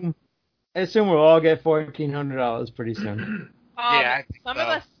assume we'll all get $1,400 pretty soon. Yeah, I think Some so. of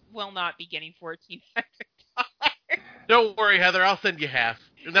us will not be getting $1,400. Don't worry, Heather. I'll send you half.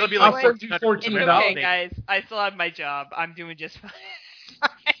 And that'll be I'll like send you It's $1,400. okay, guys. I still have my job. I'm doing just fine.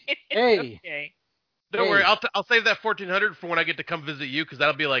 It's Hey. okay. Don't Hey. worry. I'll save that $1,400 for when I get to come visit you because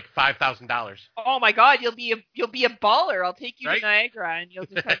that'll be like $5,000. Oh my God, you'll be a baller. I'll take you Right? to Niagara, and you'll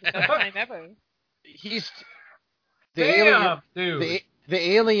just have the best time ever. He's the alien. Damn, dude. The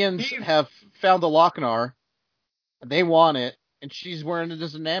aliens He's- have found the Lochnar. They want it, and she's wearing it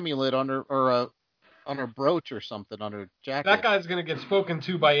as an amulet on her on her brooch or something on her jacket. That guy's going to get spoken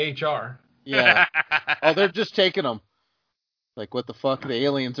to by HR. Yeah. Oh, they're just taking them. Like, what the fuck? The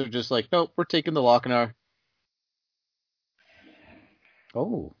aliens are just like, nope, we're taking the Lochnar.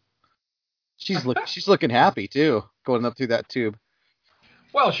 Oh. She's looking happy too, going up through that tube.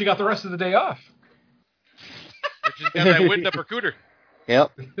 Well, she got the rest of the day off. She's got that wind up her cooter.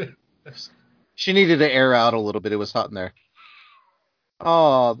 Yep. She needed to air out a little bit. It was hot in there.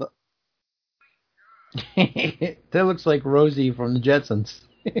 Oh, That looks like Rosie from the Jetsons.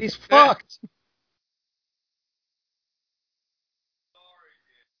 he's fucked.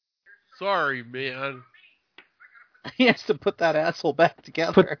 Sorry, man. He has to put that asshole back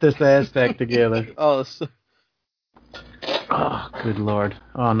together. Put this ass back together. Oh, Oh, good lord.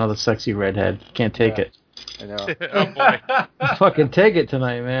 Oh, another sexy redhead. Can't take Yeah. it. I know. Oh boy, Fucking take it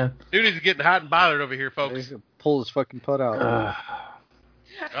tonight, man. dude, he's getting hot and bothered over here, He's folks. gonna pull his fucking putt out.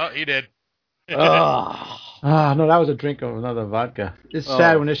 Oh, he did. Ugh. No, that was a drink of another vodka. It's Oh.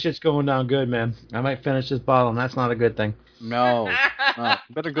 sad when this shit's going down good, man. I might finish this bottle, and that's not a good thing. No. You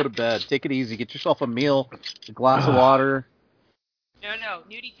better go to bed. Take it easy. Get yourself a meal, a glass of water. No,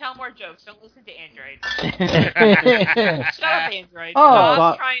 Nudie, tell more jokes. Don't listen to Android. Diet Shut up, Android. Oh, Stop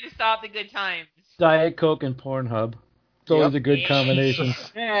but- trying to stop the good times. Coke and Pornhub. It's always Yep. a good combination.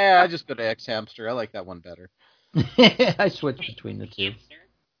 Yeah, I just go to X Hamster. I like that one better. I switch between the two. Hamster?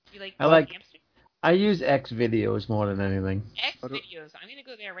 You like I like- hamster? I use X videos more than anything. X videos. I'm gonna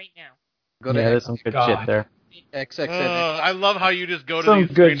go there right now. Go to Yeah, there's some good God. shit there. XXX. I love how you just go to Some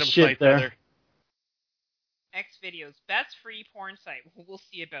these good random shit sites, there. Heather. X videos. Best free porn site. We'll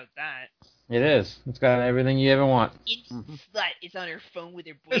see about that. It is. It's got everything you ever want. Instant Mhm. slut is on her phone with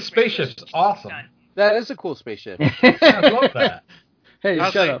her boyfriend. This spaceship's awesome. Done. That is a cool spaceship. I love that. Hey,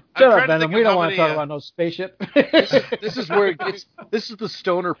 I'll shut say- up. I'm Shut trying up, to Venom. think We of don't how want to many, talk about no spaceship. This is where it gets. This is the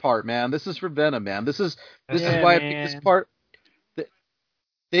stoner part, man. This is for Venom, man. This is Yeah, why I picked this man. part.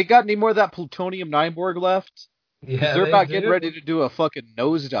 They got any more of that plutonium Nineborg left? Yeah, They're they about do. getting ready to do a fucking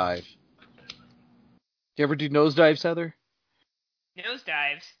nosedive. You ever do nosedives, Heather?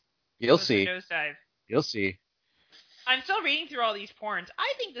 Nosedives. You'll What's a see. Nosedive. You'll see. I'm still reading through all these porns.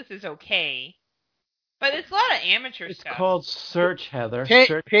 I think this is okay. But it's a lot of amateur It's stuff. called search, Heather. Pay-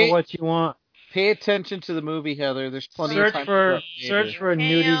 Search pay- for what you want. Pay attention to the movie, Heather. There's plenty of time. Search for a Okay,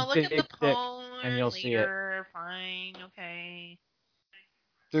 nudie I'll look at big the dick, porn and you'll see it. later. Fine, okay.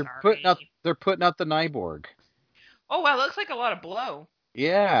 They're Sorry. putting out the Nyborg. Oh wow, that looks like a lot of blow.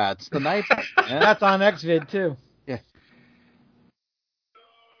 Yeah, it's the Nyborg. And that's on XVid too. Yeah.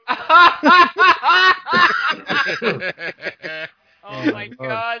 Oh my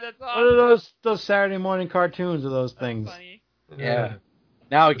god, that's What are awesome. those Saturday morning cartoons of those things? Funny. Yeah.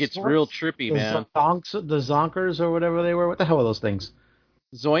 Now it gets real trippy, man. The Zonkers or whatever they were. What the hell are those things?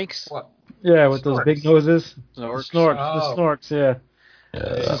 Zoinks? What? Yeah, with those big noses. Snorks. Snorks. Oh. The Snorks.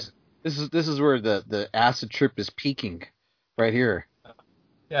 Yeah. This is where the acid trip is peaking, right here.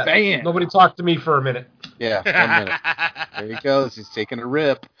 Yeah. Bam! Nobody talked to me for a minute. Yeah, 1 minute. There he goes. He's taking a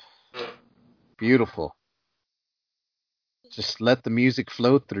rip. Beautiful. Just let the music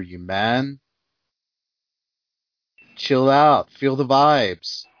flow through you, man. Chill out. Feel the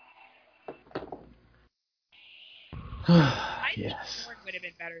vibes. I think Yes. porn would have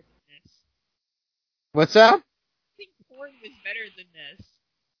been better than this. What's that? I think porn was better than this.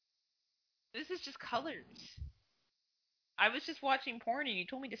 This is just colors. I was just watching porn and you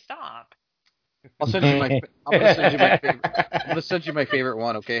told me to stop. I'm gonna send you my favorite. I'm gonna send you my favorite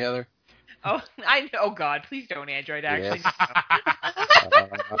one, okay, Heather? Oh, I know. Oh God, please don't, Android. Actually,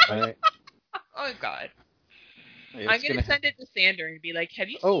 Alright. oh God, It's I'm gonna send it to Sander and be like, "Have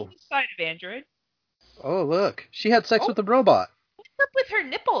you Oh. seen this side of Android? Oh, look. She had sex Oh. with a robot. What's up with her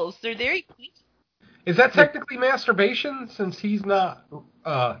nipples? They're very clean." Is that technically masturbation since he's not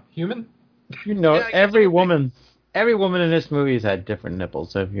human? You know, Yeah, I guess every it would woman in this movie has had different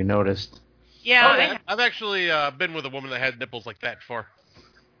nipples. Have you noticed? Yeah. Oh, I yeah. know. I've actually been with a woman that had nipples like that before.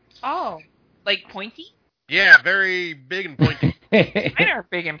 Oh, like pointy? Yeah, very big and pointy. Mine are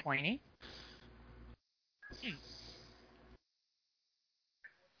big and pointy.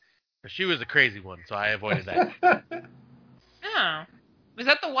 She was a crazy one, so I avoided that. Oh, was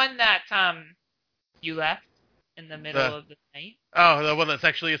that the one that you left in the middle of the night? Oh, the one that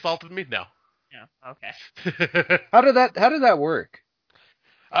sexually assaulted me? No. No. Okay. How did that work?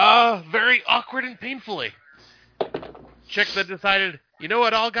 Very awkward and painfully. Chick that decided, you know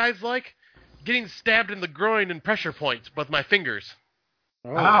what all guys like? Getting stabbed in the groin and pressure points with my fingers.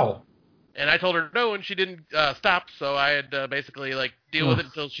 Wow. And I told her no, and she didn't stop, so I had to basically deal with it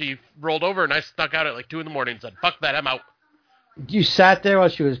until she rolled over, and I snuck out at 2 in the morning and said, fuck that, I'm out. You sat there while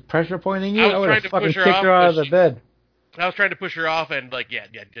she was pressure pointing you? I was I would have trying to fucking push her kicked off, her out but of the she- bed. I was trying to push her off, and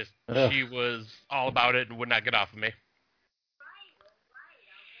just Ugh. she was all about it and would not get off of me.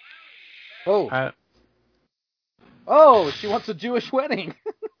 Oh. Oh, she wants a Jewish wedding.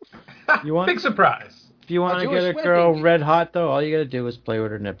 You want- Big surprise. If you want A to get Jewish a girl wedding. red hot, though, all you got to do is play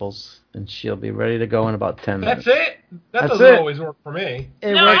with her nipples, and she'll be ready to go in about 10 minutes. That's it. That That's doesn't it. always work for me.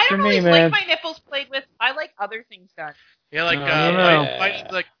 It no, works I for don't me, always man. like my nipples played with. I like other things done. Yeah,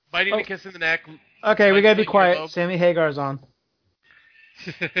 No. biting Oh. a kiss in the neck. Okay, we got to be Like quiet. your Sammy Hagar's on.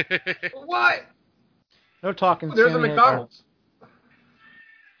 What? No talking. There's a Sammy McDonald's.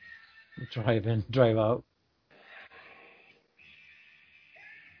 Hagar. Drive in, drive out.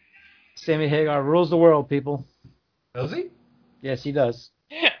 Sammy Hagar rules the world, people. Does he? Yes, he does.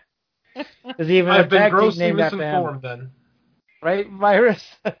 There's even a I've been tag team grossly named after him. misinformed then. Right, Virus?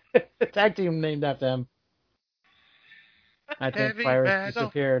 A tag team named after him. I think Heavy Virus metal.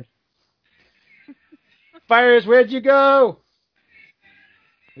 disappeared. Virus, where'd you go?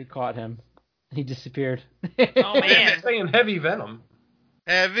 We caught him. He disappeared. Oh man. He's saying heavy venom.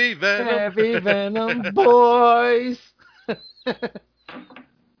 Heavy venom. Heavy Venom boys.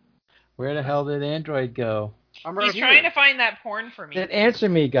 Where the hell did Android go? I'm right He's here. trying to find that porn for me. It answer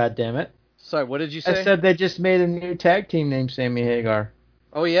me, goddammit. Sorry, what did you say? I said they just made a new tag team named Sammy Hagar.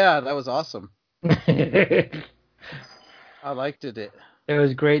 Oh yeah, that was awesome. It I liked it.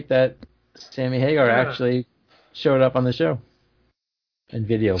 was great that Sammy Hagar Yeah. actually showed up on the show in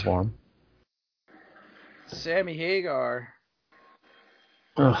video form. Sammy Hagar.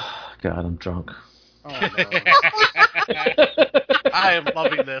 Oh, God, I'm drunk. Oh no. I am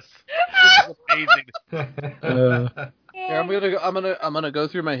loving this. This is amazing. Here, I'm gonna go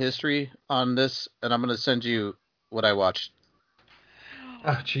through my history on this, and I'm gonna send you what I watched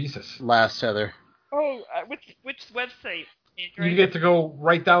Oh, Jesus. last, Heather. Oh, which website? Android? You get to go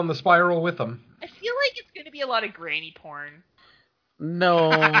right down the spiral with them. I feel like it's going to be a lot of granny porn. No.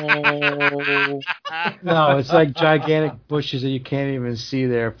 No, it's like gigantic bushes that you can't even see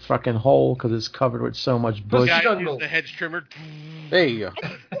their fucking hole because it's covered with so much bush. Guys jungle. use the hedge trimmer. There you go. I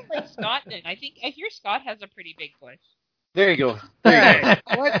think it's like Scott did. I hear Scott has a pretty big bush. There you go. There you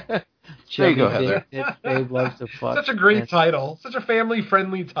go. What? There you go, Chubby Heather. Babe loves to fuck. Such a great title. Such a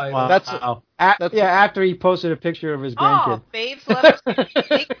family-friendly title. Wow. That's- Yeah, after he posted a picture of his grandkid. Oh, babes loves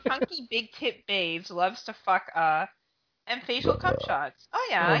big chunky big tip babes loves to fuck and facial cum shots. Oh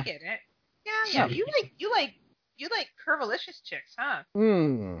yeah, I get it. Yeah. You like curvilicious chicks, huh?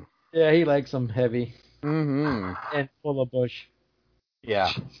 Mm. Yeah, he likes them heavy Mm-hmm. and full of bush.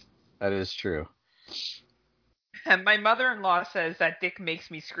 Yeah, that is true. And my mother-in-law says that dick makes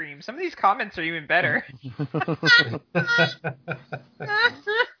me scream. Some of these comments are even better.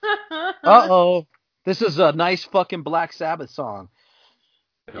 Uh-oh. This is a nice fucking Black Sabbath song.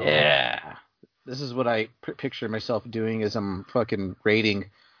 Yeah. This is what I picture myself doing as I'm fucking raiding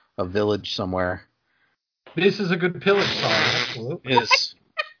a village somewhere. This is a good pillage song. Absolutely. Yes.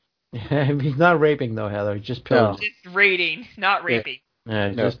 He's not raping though, Heather. He's just No. pillaging. Just raiding, not raping. Yeah,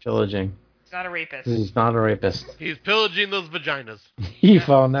 he's No. just pillaging. He's not a rapist. He's not a rapist. He's pillaging those vaginas. He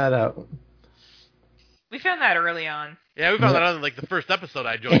found that out. We found that early on. Yeah, we found that out in like the first episode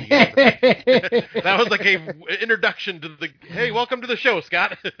I joined. That was like a introduction to the. Hey, welcome to the show,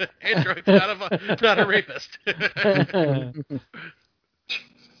 Scott. Android's not a rapist.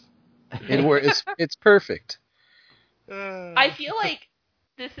 It's perfect. I feel like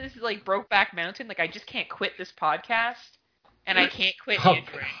this is like Brokeback Mountain. Like I just can't quit this podcast, and I can't quit Oh,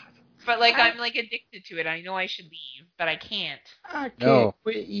 Android. But like I'm like addicted to it. I know I should leave, but I can't. I can't No.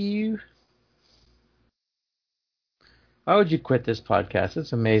 quit you. Why would you quit this podcast?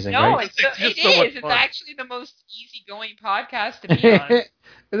 It's amazing, No, right? it just so much is. It's fun. actually the most easygoing podcast to be on.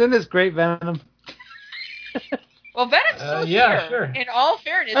 Isn't this great, Venom? Well, Venom's still yeah, here. sure. In all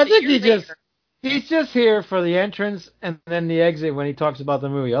fairness, I think a year later. he's just here for the entrance and then the exit when he talks about the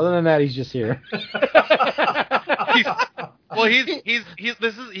movie. Other than that, he's just here.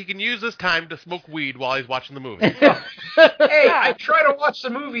 He can use this time to smoke weed while he's watching the movie. Hey, I try to watch the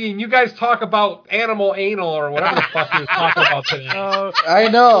movie and you guys talk about animal anal or whatever the fuck you were talking about today. Oh, I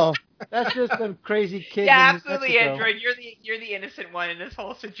know. that's just some crazy kid. Yeah, in absolutely, Mexico. Android. You're the innocent one in this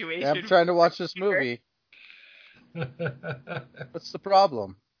whole situation. I'm trying to watch this movie. What's the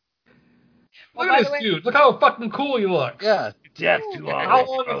problem? Well, Look by at the this way- dude. Look how fucking cool he looks. Yeah. Death How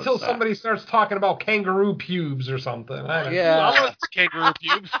long until somebody starts talking about kangaroo pubes or something? I don't know. Yeah. I want kangaroo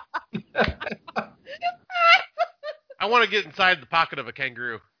pubes. I want to get inside the pocket of a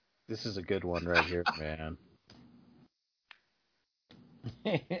kangaroo. This is a good one right here, man.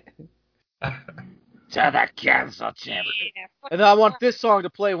 To the cancer chamber. Yeah, fuck And I want this song to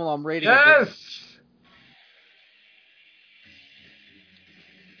play while I'm raiding. Yes!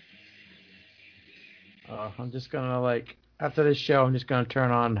 I'm just gonna after this show, I'm just gonna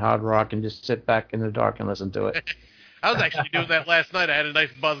turn on hard rock and just sit back in the dark and listen to it. I was actually doing that last night. I had a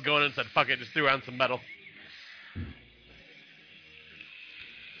nice buzz going and said, fuck it, just threw on some metal.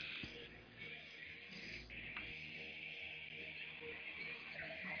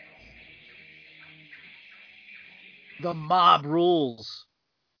 The mob rules.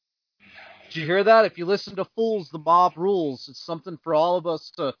 Did you hear that? If you listen to Fools, the mob rules. It's something for all of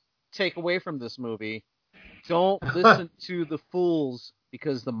us to take away from this movie. Don't listen to the Fools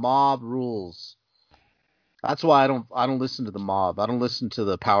because the mob rules. That's why I don't listen to the mob. I don't listen to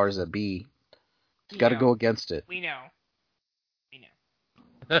the powers that be. We Got to know. go against it. We know.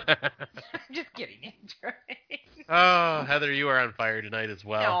 I'm just kidding, Android. Oh, Heather, you are on fire tonight as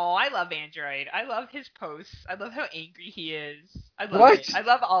well. No, I love Android. I love his posts. I love how angry he is. I love What? it. I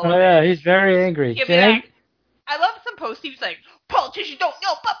love all Oh of yeah, it. he's very angry. Give me that. I love some posts. He was like, politicians don't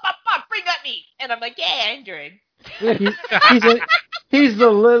know, bring at me. And I'm like, yeah, Android. He's the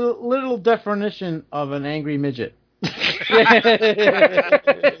little definition of an angry midget.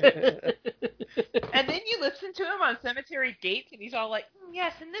 And then you listen to him on Cemetery Gates, and he's all like,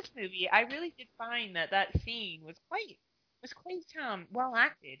 yes, in this movie, I really did find that scene was quite well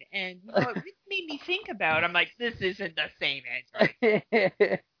acted, and you know, it really made me think about. I'm like, this isn't the same Android.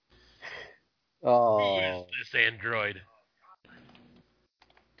 Who Oh, is this android?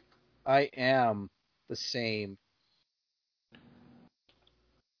 I am the same.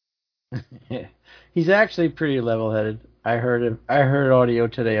 He's actually pretty level-headed. I heard audio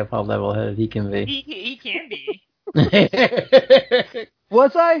today of how level-headed he can be. He can be.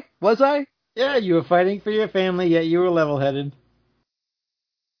 Was I? Yeah, you were fighting for your family, yet you were level-headed.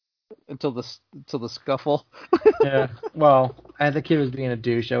 Until the scuffle. Yeah. Well, as the kid was being a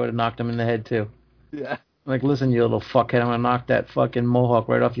douche, I would have knocked him in the head too. Yeah. Like, listen, you little fuckhead, I'm gonna knock that fucking mohawk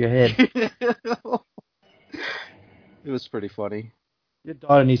right off your head. It was pretty funny. Your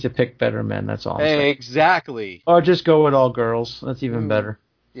daughter needs to pick better men, that's all I'm saying. Exactly. Or just go with all girls. That's even better.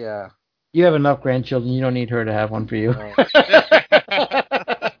 Yeah. You have enough grandchildren, you don't need her to have one for you.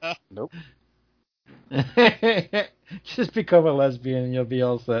 Nope. Just become a lesbian and you'll be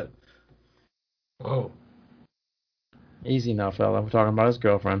all set. Oh. Easy now, fella. We're talking about his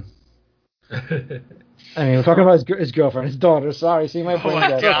girlfriend. I mean, we're talking about his girlfriend, his daughter. Sorry, see my brain. my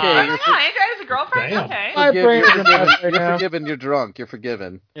goes. God. Oh, yeah, Andrew has a girlfriend? Damn. Okay. My brain is a mess right You're now. forgiven. You're drunk. You're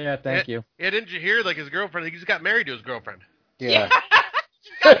forgiven. Yeah, thank you. Yeah, didn't you hear? Like his girlfriend, he just got married to his girlfriend. Yeah.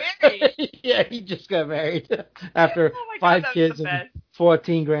 Got married. Yeah, he just got married after Oh my God, 5 that's kids the and best.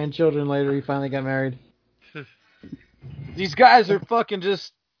 14 grandchildren later. He finally got married. These guys are fucking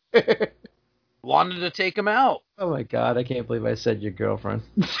just wanted to take him out. Oh my God, I can't believe I said your girlfriend.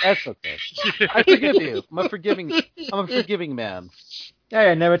 That's okay. I forgive you. I'm a forgiving man. Hey,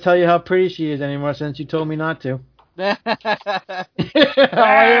 I never tell you how pretty she is anymore since you told me not to. All I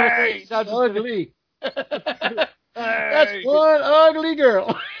ever say is sounds ugly. That's one ugly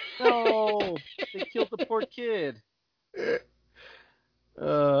girl. No, they killed the poor kid. That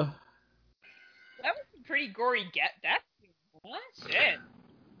was some pretty gory death. What? Shit.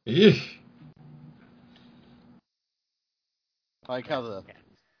 Eesh. I like how the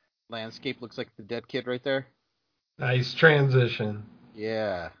landscape looks like the dead kid right there. Nice transition.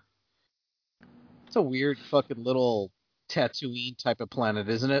 Yeah. It's a weird fucking little Tatooine type of planet,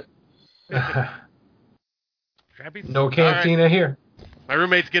 isn't it? Crabbies? No All right. cantina here. My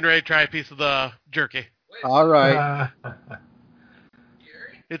roommate's getting ready to try a piece of the jerky. All right.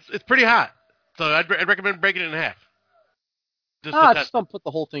 It's pretty hot, so I'd recommend breaking it in half. Just to Just test. don't put the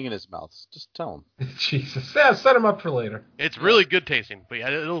whole thing in his mouth. Just tell him. Jesus. Yeah, set him up for later. It's really good tasting, but yeah,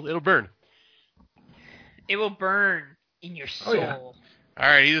 it'll burn. It will burn in your soul. Oh, yeah. All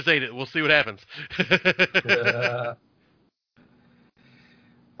right, he just ate it. We'll see what happens.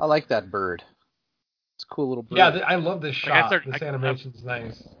 I like that bird. It's a cool little bird. Yeah, I love this Like, I shot. start- This I- animation's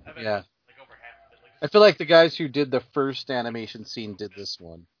nice. Yeah. I feel like the guys who did the first animation scene did this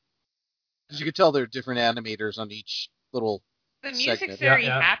one. Because you could tell they're different animators on each little The music's segment. very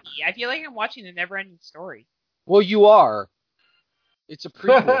Yeah, yeah. happy. I feel like I'm watching the never-ending story. Well, you are. It's a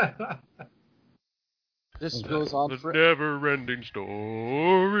prequel. This goes on The for. never-ending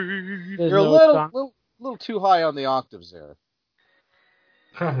story. There's You're a no little too high on the octaves there.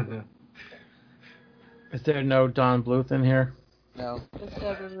 Is there no Don Bluth in here? No. The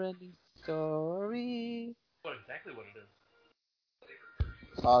never-ending story. What exactly what it is?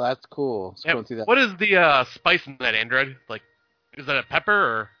 Oh, that's cool. Let's go and see that. What is the spice in that Android? Like, is that a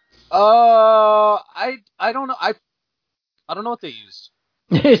pepper or? I don't know. I don't know what they used.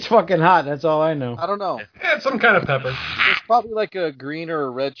 It's fucking hot. That's all I know. I don't know. Yeah, some kind of pepper. It's probably like a green or a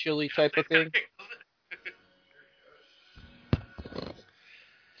red chili type of thing.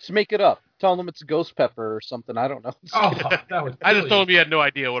 Just make it up. Tell them it's ghost pepper or something. I don't know. Oh, that was. I just told him you had no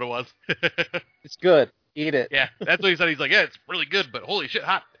idea what it was. It's good. Eat it. Yeah, that's what he said. He's like, yeah, it's really good, but holy shit,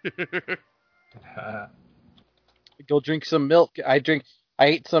 hot. Go drink some milk. I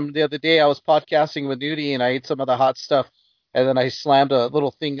ate some the other day. I was podcasting with Nudie and I ate some of the hot stuff. And then I slammed a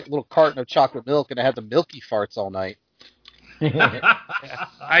little carton of chocolate milk, and I had the milky farts all night.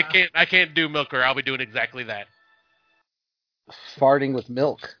 I can't do milk, or I'll be doing exactly that. Farting with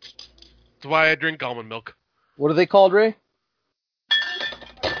milk. That's why I drink almond milk. What are they called, Ray?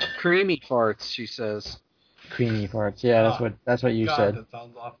 Creamy farts, she says. Creamy parts. Yeah, that's what you God, said. that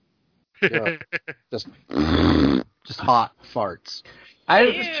sounds awful. Yeah. Just hot farts.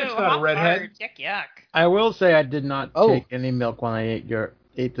 This chick's not a redhead. Yuck, yuck. I will say I did not Oh. take any milk when I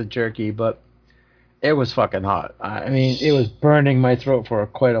ate the jerky, but it was fucking hot. I mean, it was burning my throat for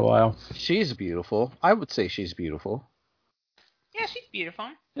quite a while. She's beautiful. I would say she's beautiful. Yeah, she's beautiful.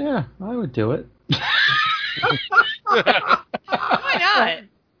 Yeah, I would do it. Why not? I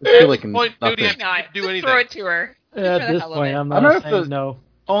feel like Point, nothing. dude, Why not? do Just anything. throw it to her. At for the this hell of point, it. I'm I don't know not if saying the- no.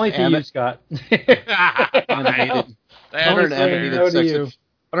 Only to Anna- you, Scott. Animated. I Only wonder if saying animated no to sex you. would,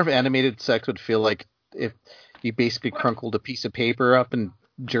 I wonder if animated sex would feel like if you basically crunkled a piece of paper up and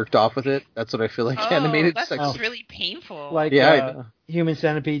jerked off with it. That's what I feel like Oh, animated that sex. sounds really painful. Like Yeah, Human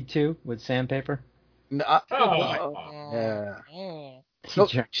Centipede 2 with sandpaper. No, Oh. yeah. Oh.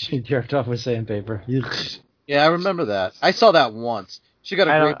 He jerked off with sandpaper. Yeah, I remember that. I saw that once. She got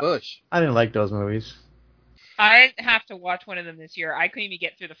I a don't- great bush. I didn't like those movies. I have to watch one of them this year. I couldn't even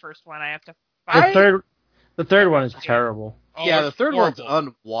get through the first one. I have to. The third one is terrible. Oh, Yeah, it's the third one's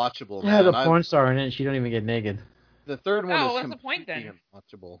horrible. unwatchable. Yeah, the man. porn star in it. She don't even get naked. The third one Oh, is what's the point completely then?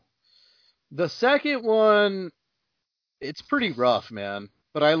 unwatchable. The second one, it's pretty rough, man.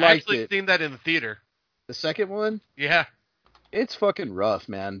 But I I liked actually it. seen that in the theater. The second one, Yeah. it's fucking rough,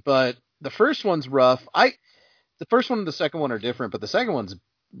 man. But the first one's rough. The first one and the second one are different, but the second one's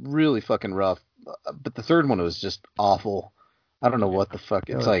really fucking rough. But the third one was just awful. I don't know what the fuck.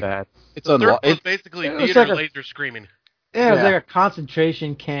 It It's was like bad. it's The on. third one was It's basically it was theater like a- laser screaming. Yeah, it was Yeah. like a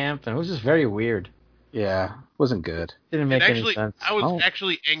concentration camp, and it was just very weird. yeah, wasn't good. Didn't And make actually, any sense. I was Oh.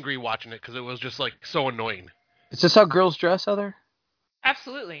 actually angry watching it because it was just like so annoying. Is this how girls dress, Heather?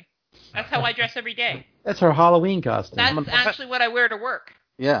 Absolutely. That's how I dress every day. That's her Halloween costume. That's actually what I wear to work.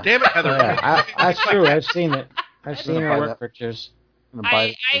 Yeah. Damn it, Heather! Yeah, that's true. I've seen it. I've seen gonna her buy work that. pictures. I'm gonna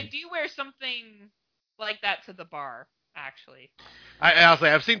buy I do wear something like that to the bar, actually. I'll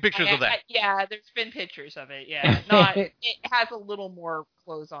say I've seen pictures of that. Yeah, there's been pictures of it. Yeah, not. It has a little more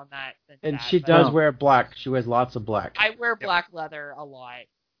clothes on that than And that. she but does No. wear black. She wears lots of black. I wear black leather a lot.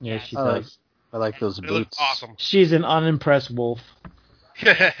 Yeah, yes. she I like, does. I like those It looks boots. awesome. She's an unimpressed wolf.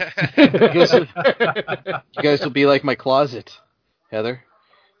 You guys will be like my closet, Heather.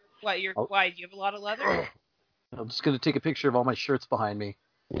 What? Oh. Why? Do you have a lot of leather? I'm just gonna take a picture of all my shirts behind me.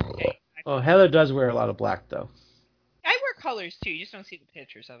 Okay. Well, Heather does wear a lot of black, though. I wear colors too. You just don't see the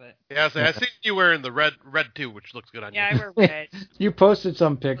pictures of it. Yeah, I see you wearing the red too, which looks good on Yeah, you. I wear red. You posted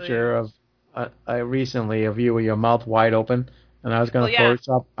some picture of recently of you with your mouth wide open, and I was gonna Oh, yeah.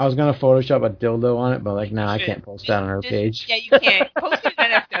 Photoshop. I was gonna Photoshop a dildo on it, but like, nah, I Should. can't post that on her Just- page. Yeah, you can't. Post it on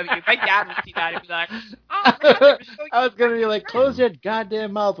NFW. My dad would see that and be like, "Oh, Heather, so I was gonna be like, close your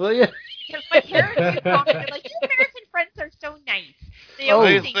goddamn mouth, will you? Because my parents would comment like, "Your American friends are so nice. They Oh,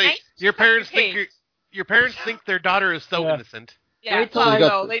 always they- say nice your stuff to parents think kids." your parents think their daughter is so Yeah. innocent. Yeah, Wait till well, I got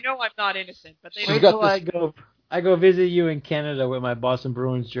no, the- they know I'm not innocent, but they She's Wait don't. got till this- I go visit you in Canada with my Boston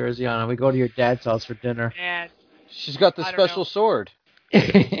Bruins jersey on, and we go to your dad's house for dinner. And She's got the I don't special know. sword.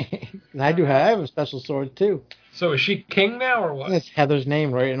 And I have a special sword too. So is she king now or what? It's Heather's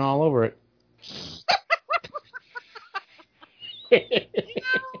name written all over it.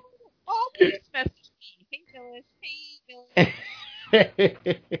 always message me. Hey, Phyllis. Hey,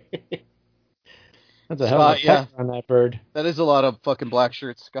 Phyllis. That's a hell of a Yeah. pepper on that bird. That is a lot of fucking black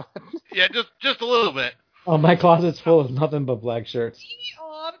shirts, Scott. Yeah, just a little bit. Oh, my closet's full of nothing but black shirts.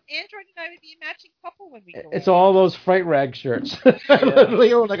 Android and I would be a matching couple when we go It's out. all those fright rag shirts. I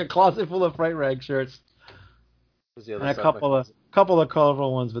literally own like a closet full of fright rag shirts. And a couple of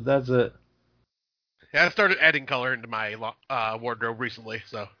colorful ones, but that's it. Yeah, I started adding color into my wardrobe recently,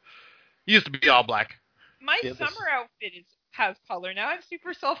 so it used to be all black. My Yeah, this- summer outfit has color now. I'm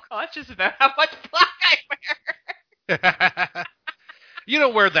super self-conscious about how much black I wear. You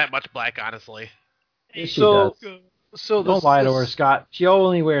don't wear that much black, honestly. Yes, she So- does. So Don't this- lie to this- her, Scott. She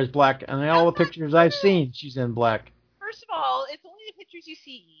only wears black, and in all the pictures I've seen, she's in black. First of all, it's only the pictures you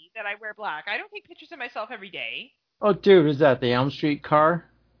see that I wear black. I don't take pictures of myself every day. Oh, dude, is that the Elm Street car?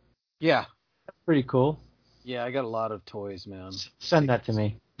 Yeah, That's pretty cool. yeah, I got a lot of toys, man. Send that to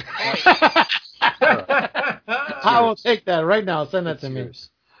me. I I will take that right now. Send that It's to me. yours.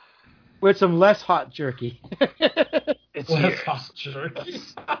 With some less hot jerky. It's Less yours. hot jerky.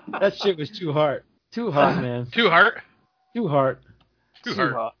 That shit was too hot. Too hot, man. Too hard. Too hard. Too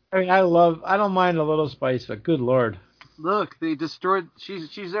hard. I mean, I don't mind a little spice, but good lord. Look, they destroyed.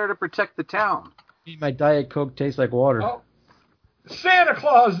 She's there to protect the town. My Diet Coke tastes like water. Oh, Santa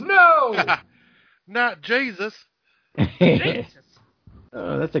Claus, no! Not Jesus. Jesus.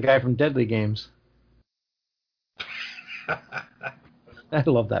 That's the guy from Deadly Games. I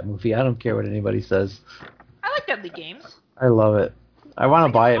love that movie. I don't care what anybody says. I like Deadly Games. I love it. I want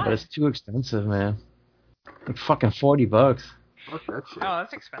to buy it, fun. but it's too expensive, man. Like fucking $40. Fuck that shit. Oh,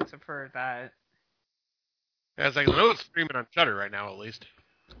 that's expensive for that. As I know, it's streaming on Shudder right now, at least.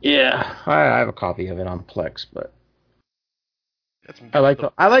 Yeah, I have a copy of it on Plex, but That's some I like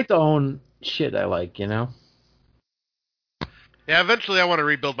good to own shit I like, you know. Yeah, eventually I want to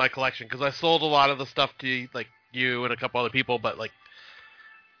rebuild my collection because I sold a lot of the stuff to like you and a couple other people, but like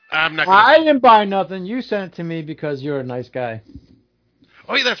I'm not. I didn't buy nothing. You sent it to me because you're a nice guy.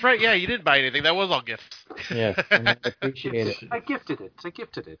 Oh, yeah, that's right. Yeah, you didn't buy anything. That was all gifts. Yes, and I appreciate it. I gifted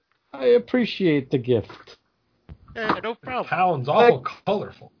it. I appreciate the gift. Yeah, no problem. Town's awful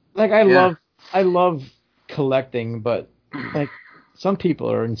colorful. Like I love collecting, but like some people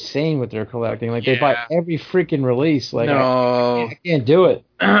are insane with their collecting. Like they buy Yeah. every freaking release. Like No, I can't do it.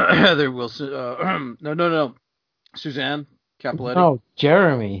 Heather Wilson. No. Suzanne Capoletti. No,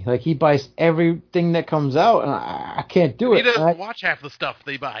 Jeremy. Like he buys everything that comes out, and I can't do He it. doesn't And, watch half the stuff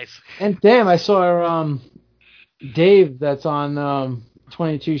that he buys. and damn, I saw Dave that's on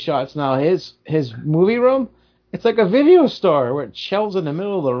 22 Shots now. His movie room. It's like a video store with shelves in the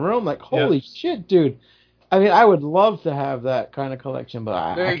middle of the room. Like holy shit, dude. I mean, I would love to have that kind of collection, but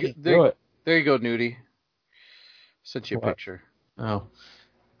I can't do it. There you go, Nudie. Sent you a What? picture. Oh.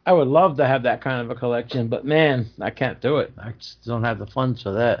 I would love to have that kind of a collection, but man, I can't do it. I just don't have the funds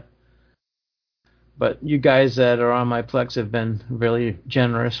for that. But you guys that are on my Plex have been really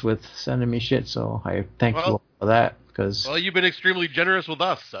generous with sending me shit, so I thank you all for that. Because you've been extremely generous with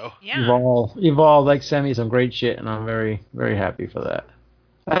us, so Yeah. you've all like sent me some great shit, and I'm very, very happy for that.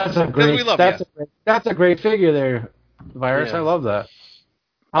 That's a great figure there, Virus. Yeah. I love that.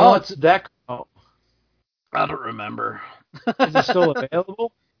 How much did that cost? I don't remember. Is it still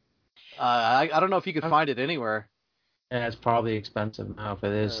available? I don't know if you could find it anywhere. Yeah, it's probably expensive now if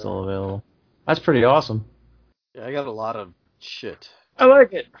it is still available. That's pretty awesome. Yeah, I got a lot of shit. I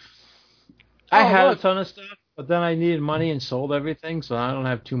like it. I had look. a ton of stuff, but then I needed money and sold everything, so I don't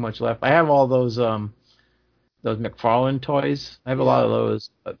have too much left. I have all those McFarlane toys. I have a lot of those.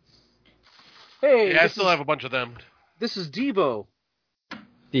 But Hey, I still have a bunch of them. This is Devo.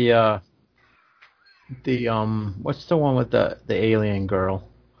 the what's the one with the alien girl?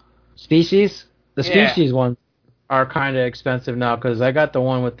 Species? The Species ones are kind of expensive now because I got the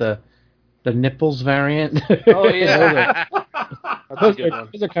one with the nipples variant. Oh yeah. That's a good one.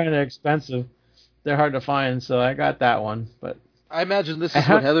 Those are kind of expensive. They're hard to find, so I got that one. But I imagine this is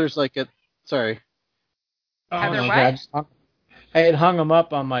what Heather's like at. Sorry. Heather, I what? had hung them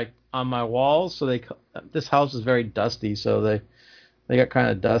up on my walls, so this house is very dusty, so they got kind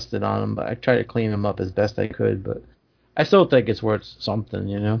of dusted on them. But I tried to clean them up as best I could, but I still think it's worth something,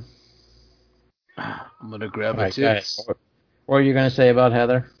 you know. I'm gonna grab it too. What are you gonna say about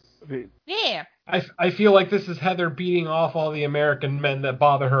Heather? Yeah. I feel like this is Heather beating off all the American men that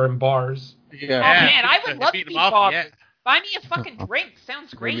bother her in bars. Yeah. Oh man, I would love to Beat 'em be off, bothered. yeah. Buy me a fucking drink.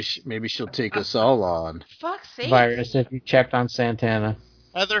 Sounds great. Maybe she'll take us all on. Fuck's sake. Virus, if you checked on Santana.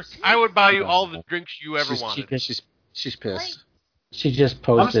 Heather, I would buy you all the drinks you ever wanted. She's pissed. She just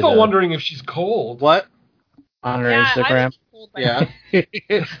posted. I'm still wondering if she's cold. What? On her Instagram. Yeah.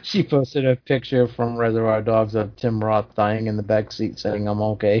 She posted a picture from Reservoir Dogs of Tim Roth dying in the backseat saying, "I'm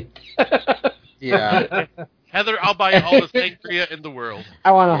okay." Yeah. Heather, I'll buy you all the sangria in the world.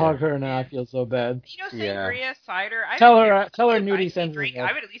 I want to hug her now. I feel so bad. You know, sangria, cider. Tell her Nudie sends drink. me.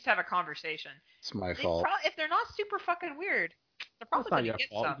 I would at least have a conversation. It's my fault. If they're not super fucking weird, they're probably gonna get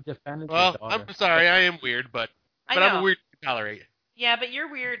some. Well, I'm sorry, I am weird, but I'm a weird to tolerate. Yeah, but you're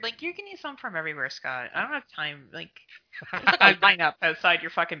weird. Like, you can use some from everywhere, Scott. I don't have time. Like, there's like a lineup outside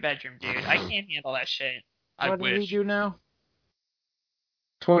your fucking bedroom, dude. I can't handle that shit. What do we do now?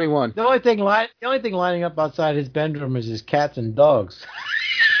 21. The only thing lining up outside his bedroom is his cats and dogs.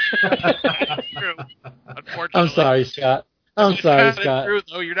 That's true. Unfortunately. I'm sorry, Scott. I'm sorry, Scott. True,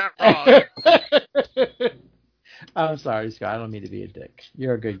 though. You're not wrong. I'm sorry, Scott. I don't mean to be a dick.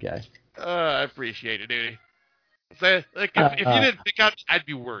 You're a good guy. I appreciate it, dude. So, like, if you didn't pick out, I'd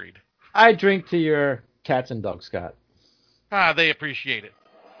be worried. I drink to your cats and dogs, Scott. They appreciate it.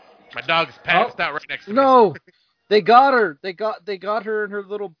 My dog's passed out right next to me. No, they got her. They got her and her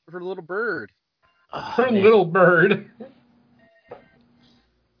little bird. Her little bird.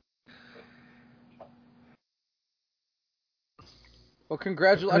 Well,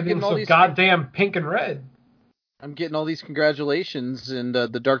 congratulations! I'm getting all these goddamn pink and red. I'm getting all these congratulations in the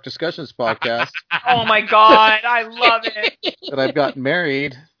Dark Discussions podcast. Oh my god, I love it. That I've gotten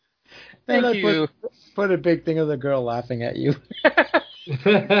married. Thank you. Put a big thing of the girl laughing at you.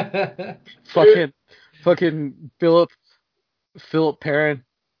 fucking Philip Perrin.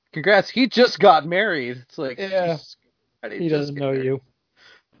 Congrats, he just got married. It's like, yeah, he doesn't know you.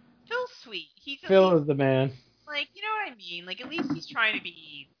 Phil's sweet. Phil is the man. Like, you know what I mean? Like, at least he's trying to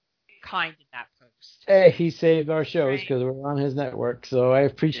be kind in that post. Hey, he saved our shows because we're on his network, so I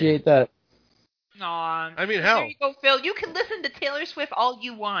appreciate that. Aw. I mean, hell. There you go, Phil. You can listen to Taylor Swift all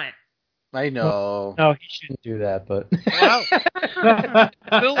you want. I know. No, he shouldn't do that, but. Wow.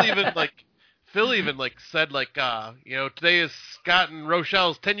 Phil even said today is Scott and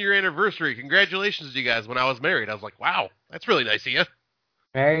Rochelle's 10-year anniversary. Congratulations to you guys when I was married. I was like, wow, that's really nice of you.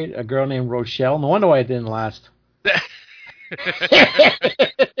 Married a girl named Rochelle. No wonder why it didn't last.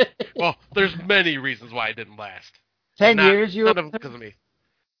 Well, there's many reasons why it didn't last. 10 years you were because of me.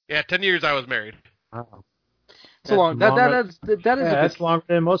 Yeah, 10 years I was married. Wow. That's long. That's longer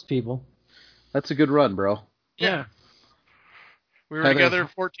than most people. That's a good run, bro. Yeah. We were Heather, together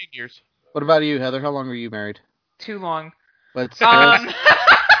 14 years. What about you, Heather? How long were you married? Too long. Let's. Yeah.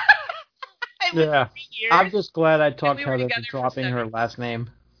 I'm just glad I talked her into together dropping her last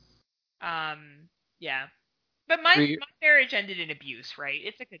name. Yeah. But my marriage ended in abuse, right?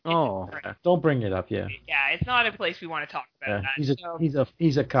 It's a good. Don't bring it up, yeah. Yeah, it's not a place we want to talk about that.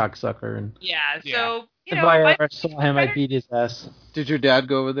 He's a cocksucker, and so if I ever saw him, I'd beat his ass. Did your dad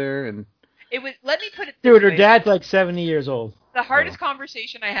go over there and? It was. Let me put it. Dude, her dad's like 70 years old. The hardest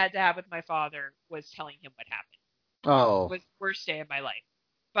conversation I had to have with my father was telling him what happened. Oh. It was the worst day of my life.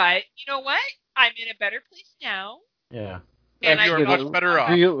 But you know what? I'm in a better place now. Yeah. And you are much better off.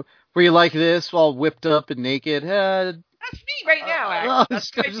 Were you like this, all whipped up and naked? That's me right now, actually.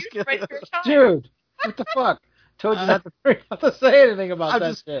 That's what I do for my spare time. Dude, what the fuck? Told you not to say anything about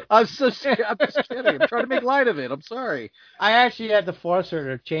that shit. I'm just kidding. I'm trying to make light of it. I'm sorry. I actually had to force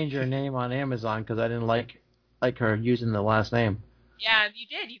her to change her name on Amazon because I didn't like her using the last name. Yeah, you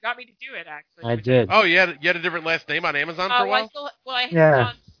did. You got me to do it, actually. I did. Oh, you had a different last name on Amazon for a while? I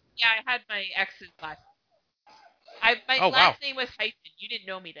had my ex's last name. My last name was hyphen. You didn't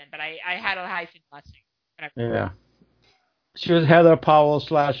know me then, but I had a hyphen last name. Yeah. She was Heather Powell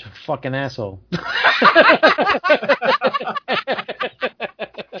 / fucking asshole.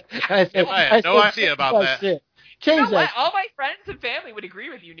 I had no idea about that. Shit. You know what? All my friends and family would agree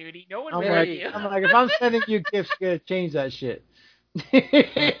with you, Nudie. No one would agree with you. I'm like, if I'm sending you gifts, you gotta change that shit.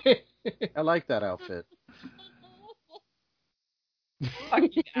 I like that outfit.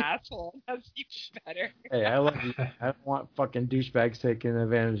 Fucking asshole. That's even better. Hey, I love you. I don't want fucking douchebags taking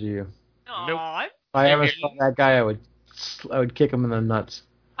advantage of you. Aww, Nope. If I ever saw that guy, I would kick him in the nuts.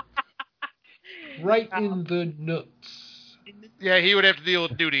 Right in the nuts. Yeah, he would have to deal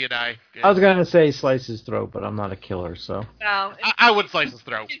with Duty and I. I was gonna say slice his throat, but I'm not a killer, so. No, I would slice his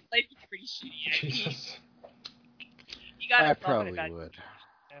throat. His life is pretty shitty. Jesus. You gotta I love it. probably would.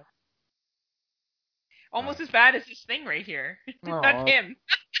 Almost as bad as this thing right here. Not him.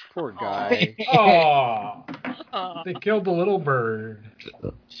 Poor guy. Oh, they killed the little bird.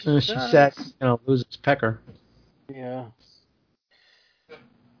 She said, lose its pecker. Yeah.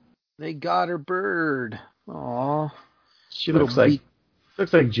 They got her bird. Aw. She looks like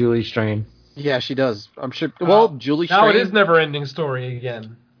Julie Strain. Yeah, she does. I'm sure. Well, Julie Strain. Now it is Never-Ending Story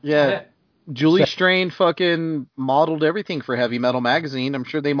again. Yeah. Julie Strain fucking modeled everything for Heavy Metal Magazine. I'm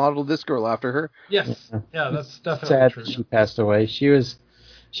sure they modeled this girl after her. Yes. Yeah, that's definitely sad true. that she passed away. She was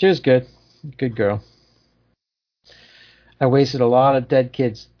good. Good girl. I wasted a lot of dead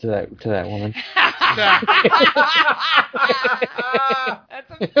kids to that woman. That's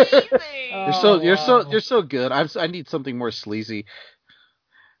amazing. You're so good. I need something more sleazy.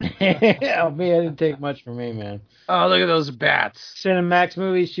 I didn't take much from me, man. Oh, look at those bats. Cinemax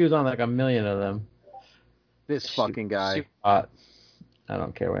movies, she was on like 1 million of them. This fucking guy. She was hot. I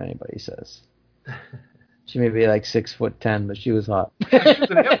don't care what anybody says. She may be like 6'10", but she was hot. She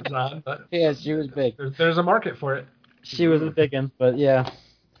was an Amazon, but yeah, she was big. There's a market for it. She was a big one, but yeah.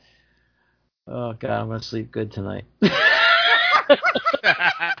 Oh god, I'm gonna sleep good tonight.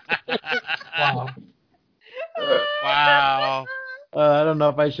 Wow. Wow. I don't know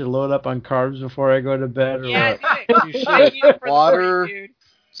if I should load up on carbs before I go to bed or Yeah, what. You should. Water.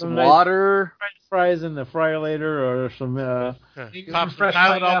 Some water. French fries in the fryer later, or some. Pop some fresh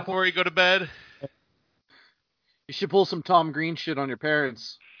Tylenol pineapple. before you go to bed. You should pull some Tom Green shit on your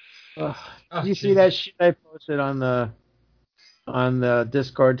parents. You see that shit I posted on the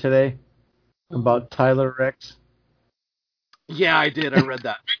Discord today about Tyler Rex? Yeah, I did. I read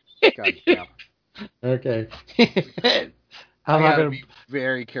that. God damn. Okay. I gotta be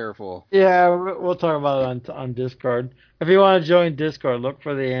very careful. Yeah, we'll talk about it on Discord. If you want to join Discord, look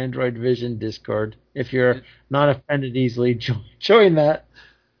for the Android Vision Discord. If you're not offended easily, join that.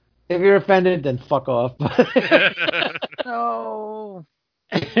 If you're offended, then fuck off. No.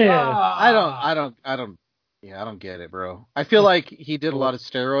 Yeah. I don't get it, bro. I feel like he did a lot of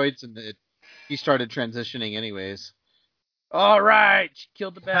steroids and he started transitioning anyways. All right, she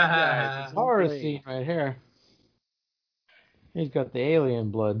killed the bad guys. Horror scene right here. He's got the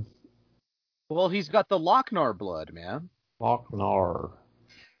alien blood. Well, he's got the Lochnar blood, man. Lochnar.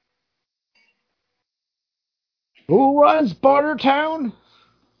 Who runs Bartertown?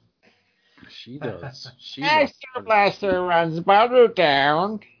 She does. She Master Blaster runs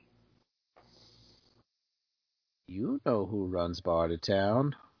Bartertown. You know who runs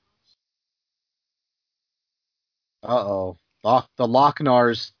Bartertown. Uh-oh. The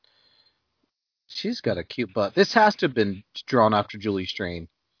Lochnars. She's got a cute butt. This has to have been drawn after Julie Strain.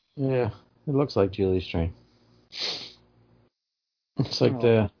 Yeah, it looks like Julie Strain. It's like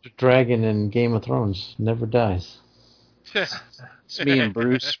the dragon in Game of Thrones. Never dies. It's me and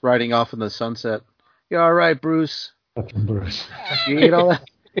Bruce riding off in the sunset. You all right, Bruce? Fucking Bruce. You ate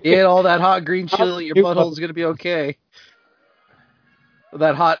all that hot green chili. Your butthole's gonna be okay.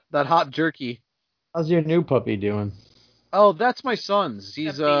 That hot jerky. How's your new puppy doing? Oh, that's my son's.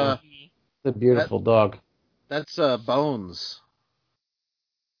 He's The beautiful dog. That's Bones.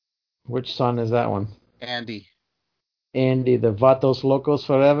 Which son is that one? Andy. Andy, the Vatos Locos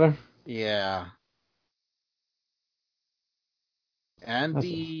Forever? Yeah.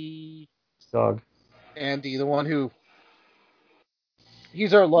 Andy. Dog. Andy, the one who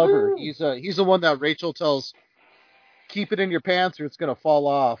He's our lover. He's the one that Rachel tells, keep it in your pants or it's gonna fall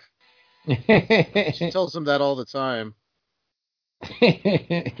off. She tells him that all the time.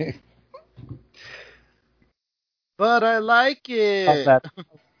 But I like it.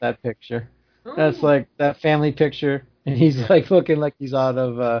 That picture. That's like that family picture, and he's like looking like he's out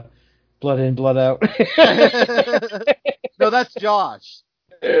of Blood In, Blood Out. No, that's Josh.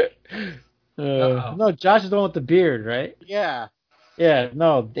 No, Josh is the one with the beard, right? Yeah. Yeah,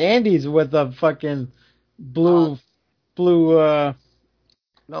 no, Andy's with the fucking blue.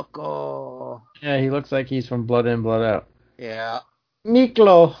 Loco. Yeah, he looks like he's from Blood In, Blood Out. Yeah.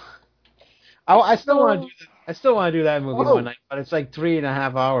 Miklo. I still want to do that. I still want to do that movie Oh. one night, but it's like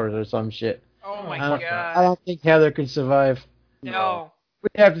 3.5 hours or some shit. Oh my I god. don't think Heather could survive. No. We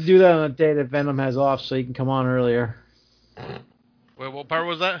have to do that on a day that Venom has off, so he can come on earlier. Wait, what part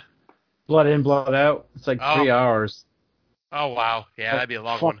was that? Blood In, Blood Out. It's like 3 hours. Oh wow, yeah, that'd be a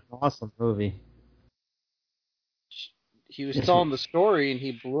long Fucking one. Awesome movie. He was telling the story and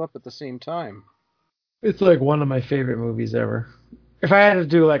he blew up at the same time. It's like one of my favorite movies ever. If I had to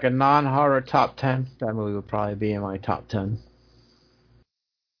do like a non-horror top 10, that movie would probably be in my top 10.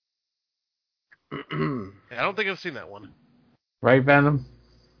 Yeah, I don't think I've seen that one. Right, Venom?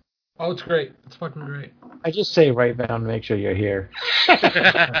 Oh, it's great. It's fucking great. I just say right, Venom, to make sure you're here.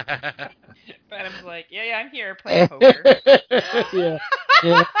 Venom's like, yeah, I'm here playing poker.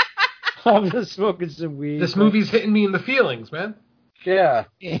 yeah. I'm just smoking some weed. This movie's hitting me in the feelings, man. Yeah.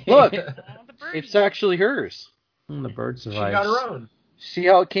 Look, The birdie. it's actually hers. The bird She survives. got her own. See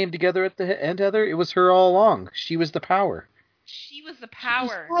how it came together at the end, Heather? It was her all along. She was the power. She was the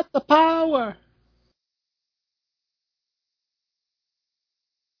power. She's got the power.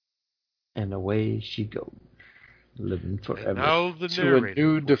 And away she goes, living And forever. now the To a narrator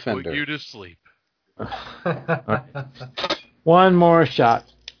new will defender. put you to sleep. One more shot.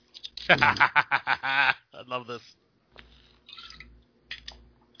 I love this.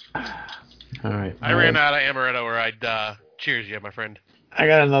 All right. I ran out of amaretto, or I'd cheers you, my friend. I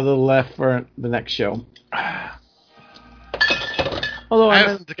got another left for the next show. Although I I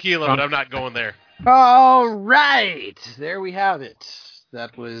have some tequila, but I'm not going there. All right. There we have it.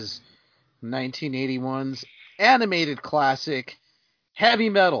 That was 1981's animated classic, Heavy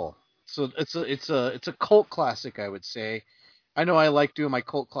Metal. So it's a cult classic, I would say. I know I like doing my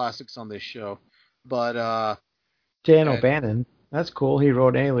cult classics on this show, but Dan O'Bannon. That's cool. He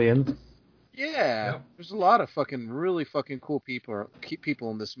wrote Alien. yeah, there's a lot of really fucking cool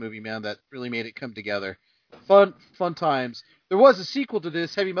people in this movie, man, that really made it come together. Fun times. There was a sequel to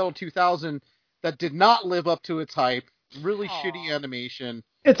this, Heavy Metal 2000, that did not live up to its hype. Really shitty animation.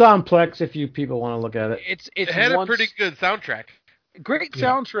 It's on Plex if you people want to look at it. It had a pretty good soundtrack. Great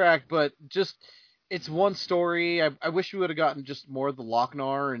soundtrack, but just it's one story. I wish we would have gotten just more of the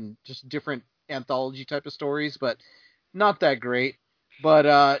Lochnar and just different anthology type of stories, but not that great.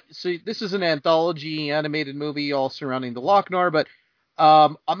 But so this is an anthology animated movie all surrounding the Lochnar, but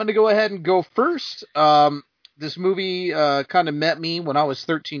I'm going to go ahead and go first. This movie kind of met me when I was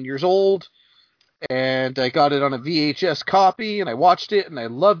 13 years old, and I got it on a VHS copy, and I watched it, and I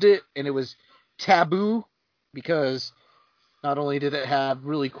loved it, and it was taboo because not only did it have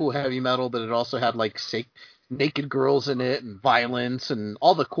really cool heavy metal, but it also had like naked girls in it and violence and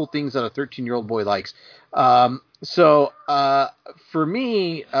all the cool things that a 13-year-old boy likes. So for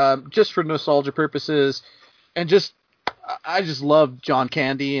me, just for nostalgia purposes, and I just love John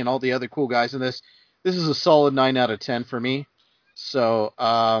Candy and all the other cool guys in this. This is a solid 9 out of 10 for me. So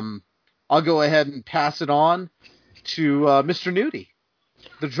I'll go ahead and pass it on to Mr. Nudie,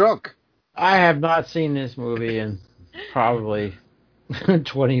 the drunk. I have not seen this movie in probably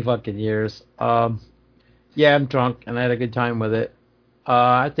 20 fucking years. Yeah, I'm drunk, and I had a good time with it.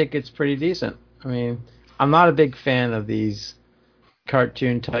 I think it's pretty decent. I mean, I'm not a big fan of these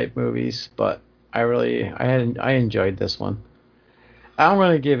cartoon-type movies, but I enjoyed this one. I'm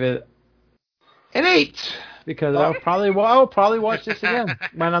going to give it an 8, because I'll probably watch this again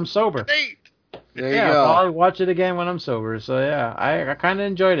when I'm sober. There you Yeah, go. I'll probably watch it again when I'm sober. So yeah, I kind of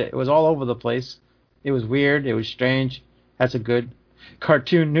enjoyed it. It was all over the place. It was weird. It was strange. That's a good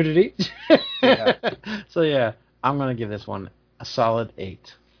cartoon nudity. Yeah. So yeah, I'm gonna give this one a solid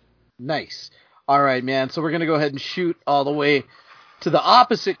 8. Nice. All right, man. So we're going to go ahead and shoot all the way to the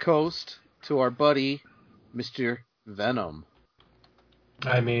opposite coast to our buddy, Mr. Venom.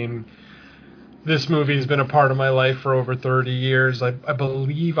 I mean, this movie's been a part of my life for over 30 years. I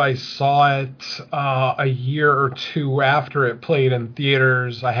believe I saw it a year or two after it played in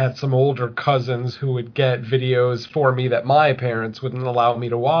theaters. I had some older cousins who would get videos for me that my parents wouldn't allow me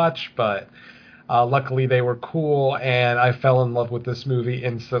to watch, but Luckily, they were cool, and I fell in love with this movie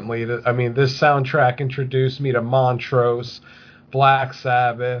instantly. I mean, this soundtrack introduced me to Montrose, Black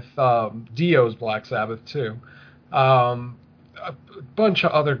Sabbath, Dio's Black Sabbath, too. A bunch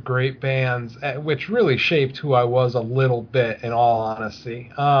of other great bands, which really shaped who I was a little bit, in all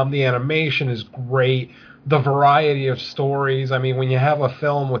honesty. The animation is great. The variety of stories. I mean, when you have a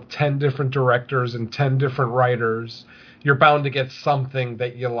film with 10 different directors and 10 different writers, you're bound to get something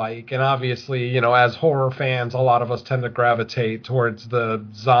that you like. And obviously, you know, as horror fans, a lot of us tend to gravitate towards the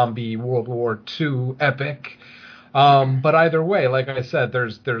zombie World War II epic. But either way, like I said,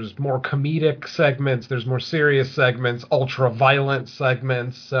 there's more comedic segments, there's more serious segments, ultra-violent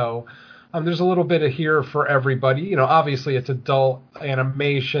segments. So there's a little bit of here for everybody. You know, obviously it's adult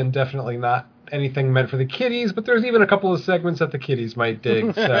animation, definitely not anything meant for the kiddies, but there's even a couple of segments that the kiddies might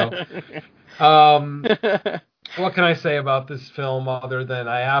dig. So what can I say about this film other than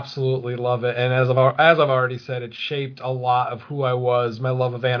I absolutely love it? And as I've already said, it shaped a lot of who I was, my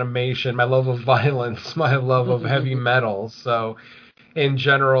love of animation, my love of violence, my love of heavy metal. So in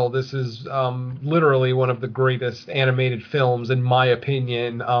general, this is literally one of the greatest animated films, in my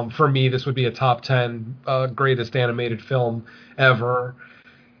opinion. For me, this would be a top 10 greatest animated film ever.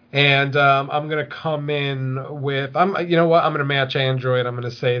 And I'm going to come in with, you know what, I'm going to match Android. I'm going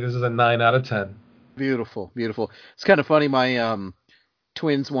to say this is a 9 out of 10. Beautiful, beautiful. It's kind of funny. My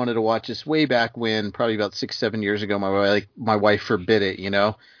twins wanted to watch this way back when, probably about 6-7 years ago. My wife forbid it, you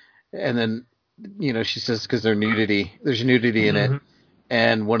know. And then, you know, she says because there's nudity in it.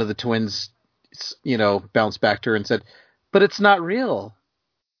 And one of the twins, you know, bounced back to her and said, "But it's not real."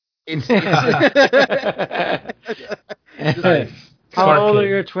 How old are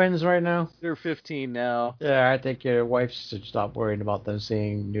your twins right now? They're 15 now. Yeah, I think your wife should stop worrying about them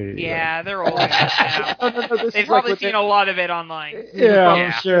seeing nudity. Yeah, they're old enough now. They've probably seen a lot of it online. Yeah,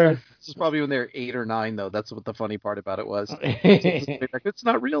 I'm sure. This is probably when they were 8 or 9, though. That's what the funny part about it was. It's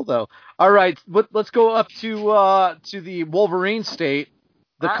not real, though. All right, let's go up to the Wolverine state,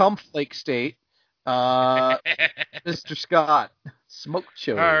 the Cumflake state. Mr. Scott, Smoke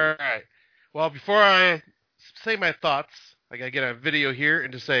Show. All right. Well, before I say my thoughts, I gotta get a video here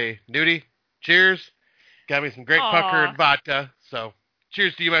and just say, Nudie, cheers. Got me some great pucker and vodka. So,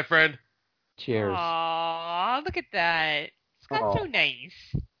 cheers to you, my friend. Cheers. Aw, look at that. Scott's so nice.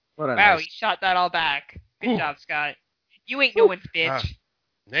 Wow, nice. He shot that all back. Good job, Scott. You ain't no one's bitch.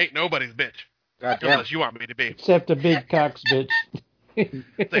 Ain't nobody's bitch. Goddamn. Unless you want me to be. Except a big cock's bitch.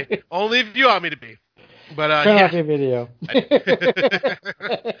 Say, only if you want me to be. But Turn off your video. But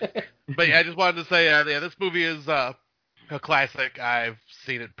yeah, I just wanted to say, this movie is a classic. I've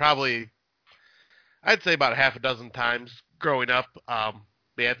seen it probably, I'd say about half a dozen times growing up.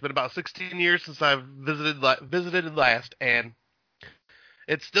 It's been about 16 years since I've visited last, and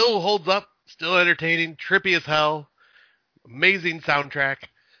it still holds up, still entertaining, trippy as hell, amazing soundtrack.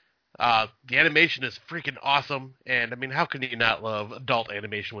 The animation is freaking awesome, and I mean, how can you not love adult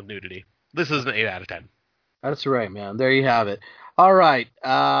animation with nudity? This is an 8 out of 10. That's right, man. There you have it. All right,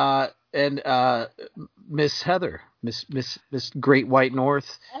 and Miss Heather, Miss Great White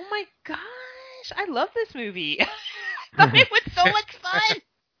North. Oh my gosh, I love this movie. It was so much fun.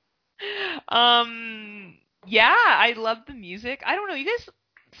 Yeah, I love the music. I don't know, you guys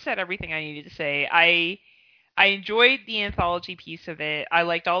said everything I needed to say. I enjoyed the anthology piece of it. I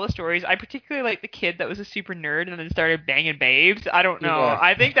liked all the stories. I particularly liked the kid that was a super nerd and then started banging babes. I don't know. Yeah.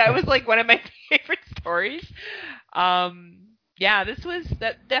 I think that was like one of my favorite stories. Yeah, this was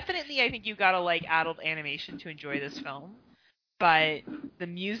that definitely. I think you gotta like adult animation to enjoy this film, but the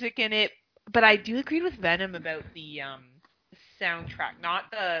music in it. But I do agree with Venom about the soundtrack, not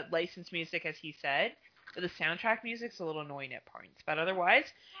the licensed music as he said, but the soundtrack music's a little annoying at points. But otherwise,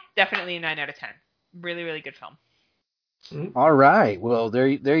 definitely a 9 out of 10. Really, really good film. All right. Well, there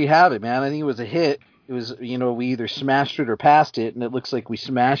you have it, man. I think it was a hit. It was, you know, we either smashed it or passed it, and it looks like we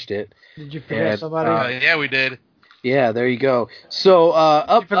smashed it. Did you forget somebody? Yeah, we did. Yeah, there you go. So,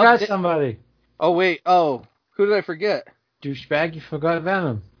 you forgot somebody. Oh, wait. Oh, who did I forget? Douchebag, you forgot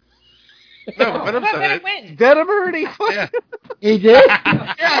Venom. No, Venom said it. Venom already? Yeah. He did?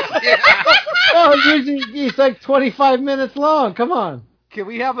 Yeah. Oh, usually he's like 25 minutes long. Come on. Can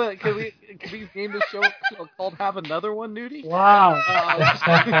we name the show called Have Another One, Nudie? Wow.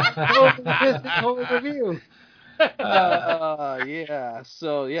 Whole review. Yeah.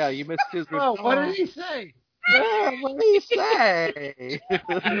 So, yeah, you missed his review. Oh, what did he say? What did he say?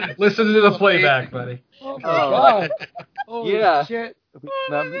 Listen to the playback, buddy. Oh, my God. Holy yeah. Shit.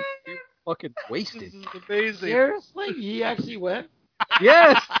 You're fucking wasted. This is amazing. Seriously? He actually went?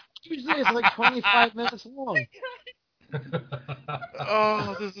 Yes. Usually it's like 25 minutes long.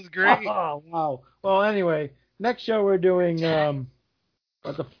 Oh, this is great. Oh, wow. Well, anyway, next show we're doing,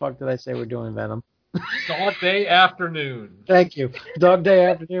 what the fuck did I say we're doing, Venom? Dog Day Afternoon. Thank you. Dog Day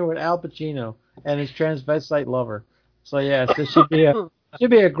Afternoon with Al Pacino and his transvestite lover. So, yes, this should be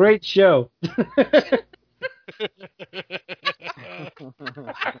a great show.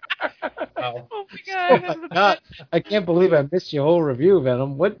 Wow. Oh my Oh god. my God. I can't believe I missed your whole review,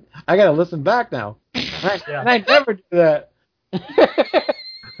 Venom. What? I got to listen back now. And I never do that.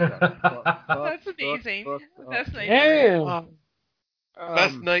 That's amazing. That's nice. Damn.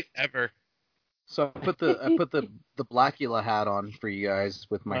 Best night ever. So I put the Blackula hat on for you guys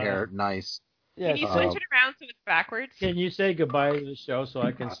with my hair nice. Yes. Can you switch it around so it's backwards? Can you say goodbye to the show so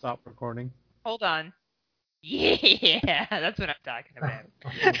I can stop recording? Hold on. Yeah, that's what I'm talking about.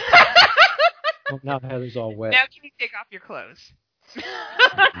 Oh, now Heather's all wet. Now can you take off your clothes?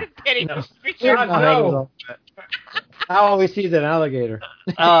 Kidding. No. Richard, God, Now no. Heather's all wet. I always see an alligator.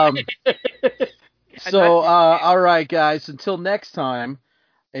 So all right, guys. Until next time,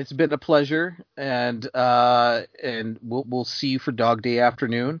 it's been a pleasure, and we'll see you for Dog Day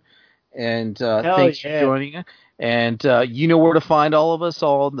Afternoon. And thanks for joining us. And you know where to find all of us,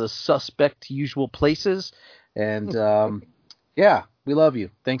 all in the suspect usual places. And yeah, we love you.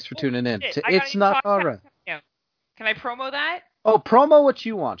 Thanks for tuning in. shit, To I got It's a Not podcast Alright. coming out. Can I promo that? Oh, promo what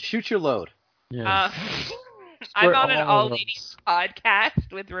you want. Shoot your load. Yeah. I'm on an all of all-ladies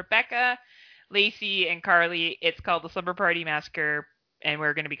podcast with Rebecca, Lacey, and Carly. It's called The Slumber Party Massacre, and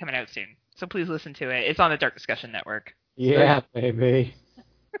we're going to be coming out soon. So please listen to it. It's on the Dark Discussion Network. Yeah, baby.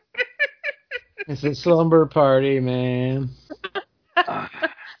 It's a slumber party, man.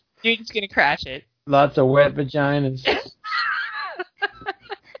 You're just going to crash it. Lots of wet vaginas.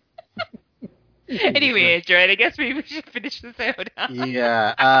 Anyway, Android, I guess we should finish this out. Huh?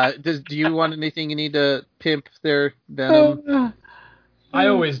 Yeah. Do you want anything you need to pimp there, Venom? I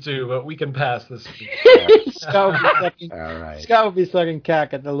always do, but we can pass this week. Scott will be sucking, All right. Scott will be sucking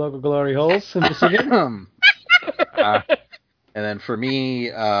cack at the local glory holes in Michigan. And then for me,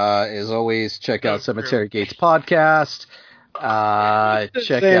 as always, check out Cemetery Gates podcast.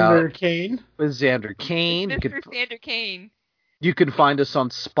 Check Xander out Kane. with Xander Kane. Mr. Sander Kane. You can find us on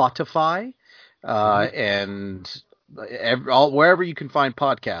Spotify and wherever you can find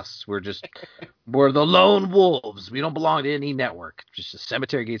podcasts. We're the lone wolves. We don't belong to any network. Just a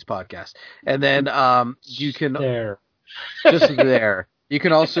Cemetery Gates podcast. And then you can There. just there. You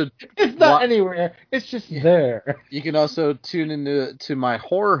can also It's not anywhere. It's just there. You can also tune into my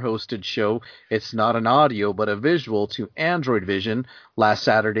horror-hosted show. It's not an audio, but a visual to Android Vision last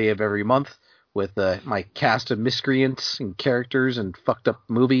Saturday of every month with my cast of miscreants and characters and fucked up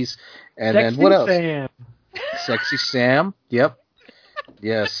movies. And Sexy then what else? Sam. Sexy Sam. Yep.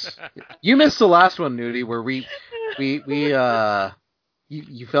 Yes. You missed the last one, Nudie, where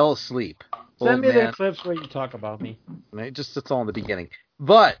you fell asleep. Send Old me man. the clips where you talk about me. It's all in the beginning.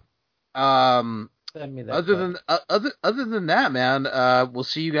 But Send me that. other than that, man, we'll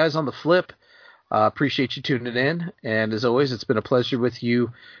see you guys on the flip. Appreciate you tuning in, and as always, it's been a pleasure with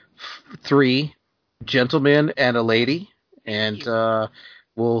you, three gentlemen and a lady, and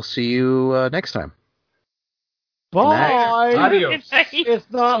we'll see you next time. Bye. Adios. It's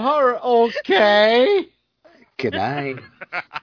not horror. Okay. Good night.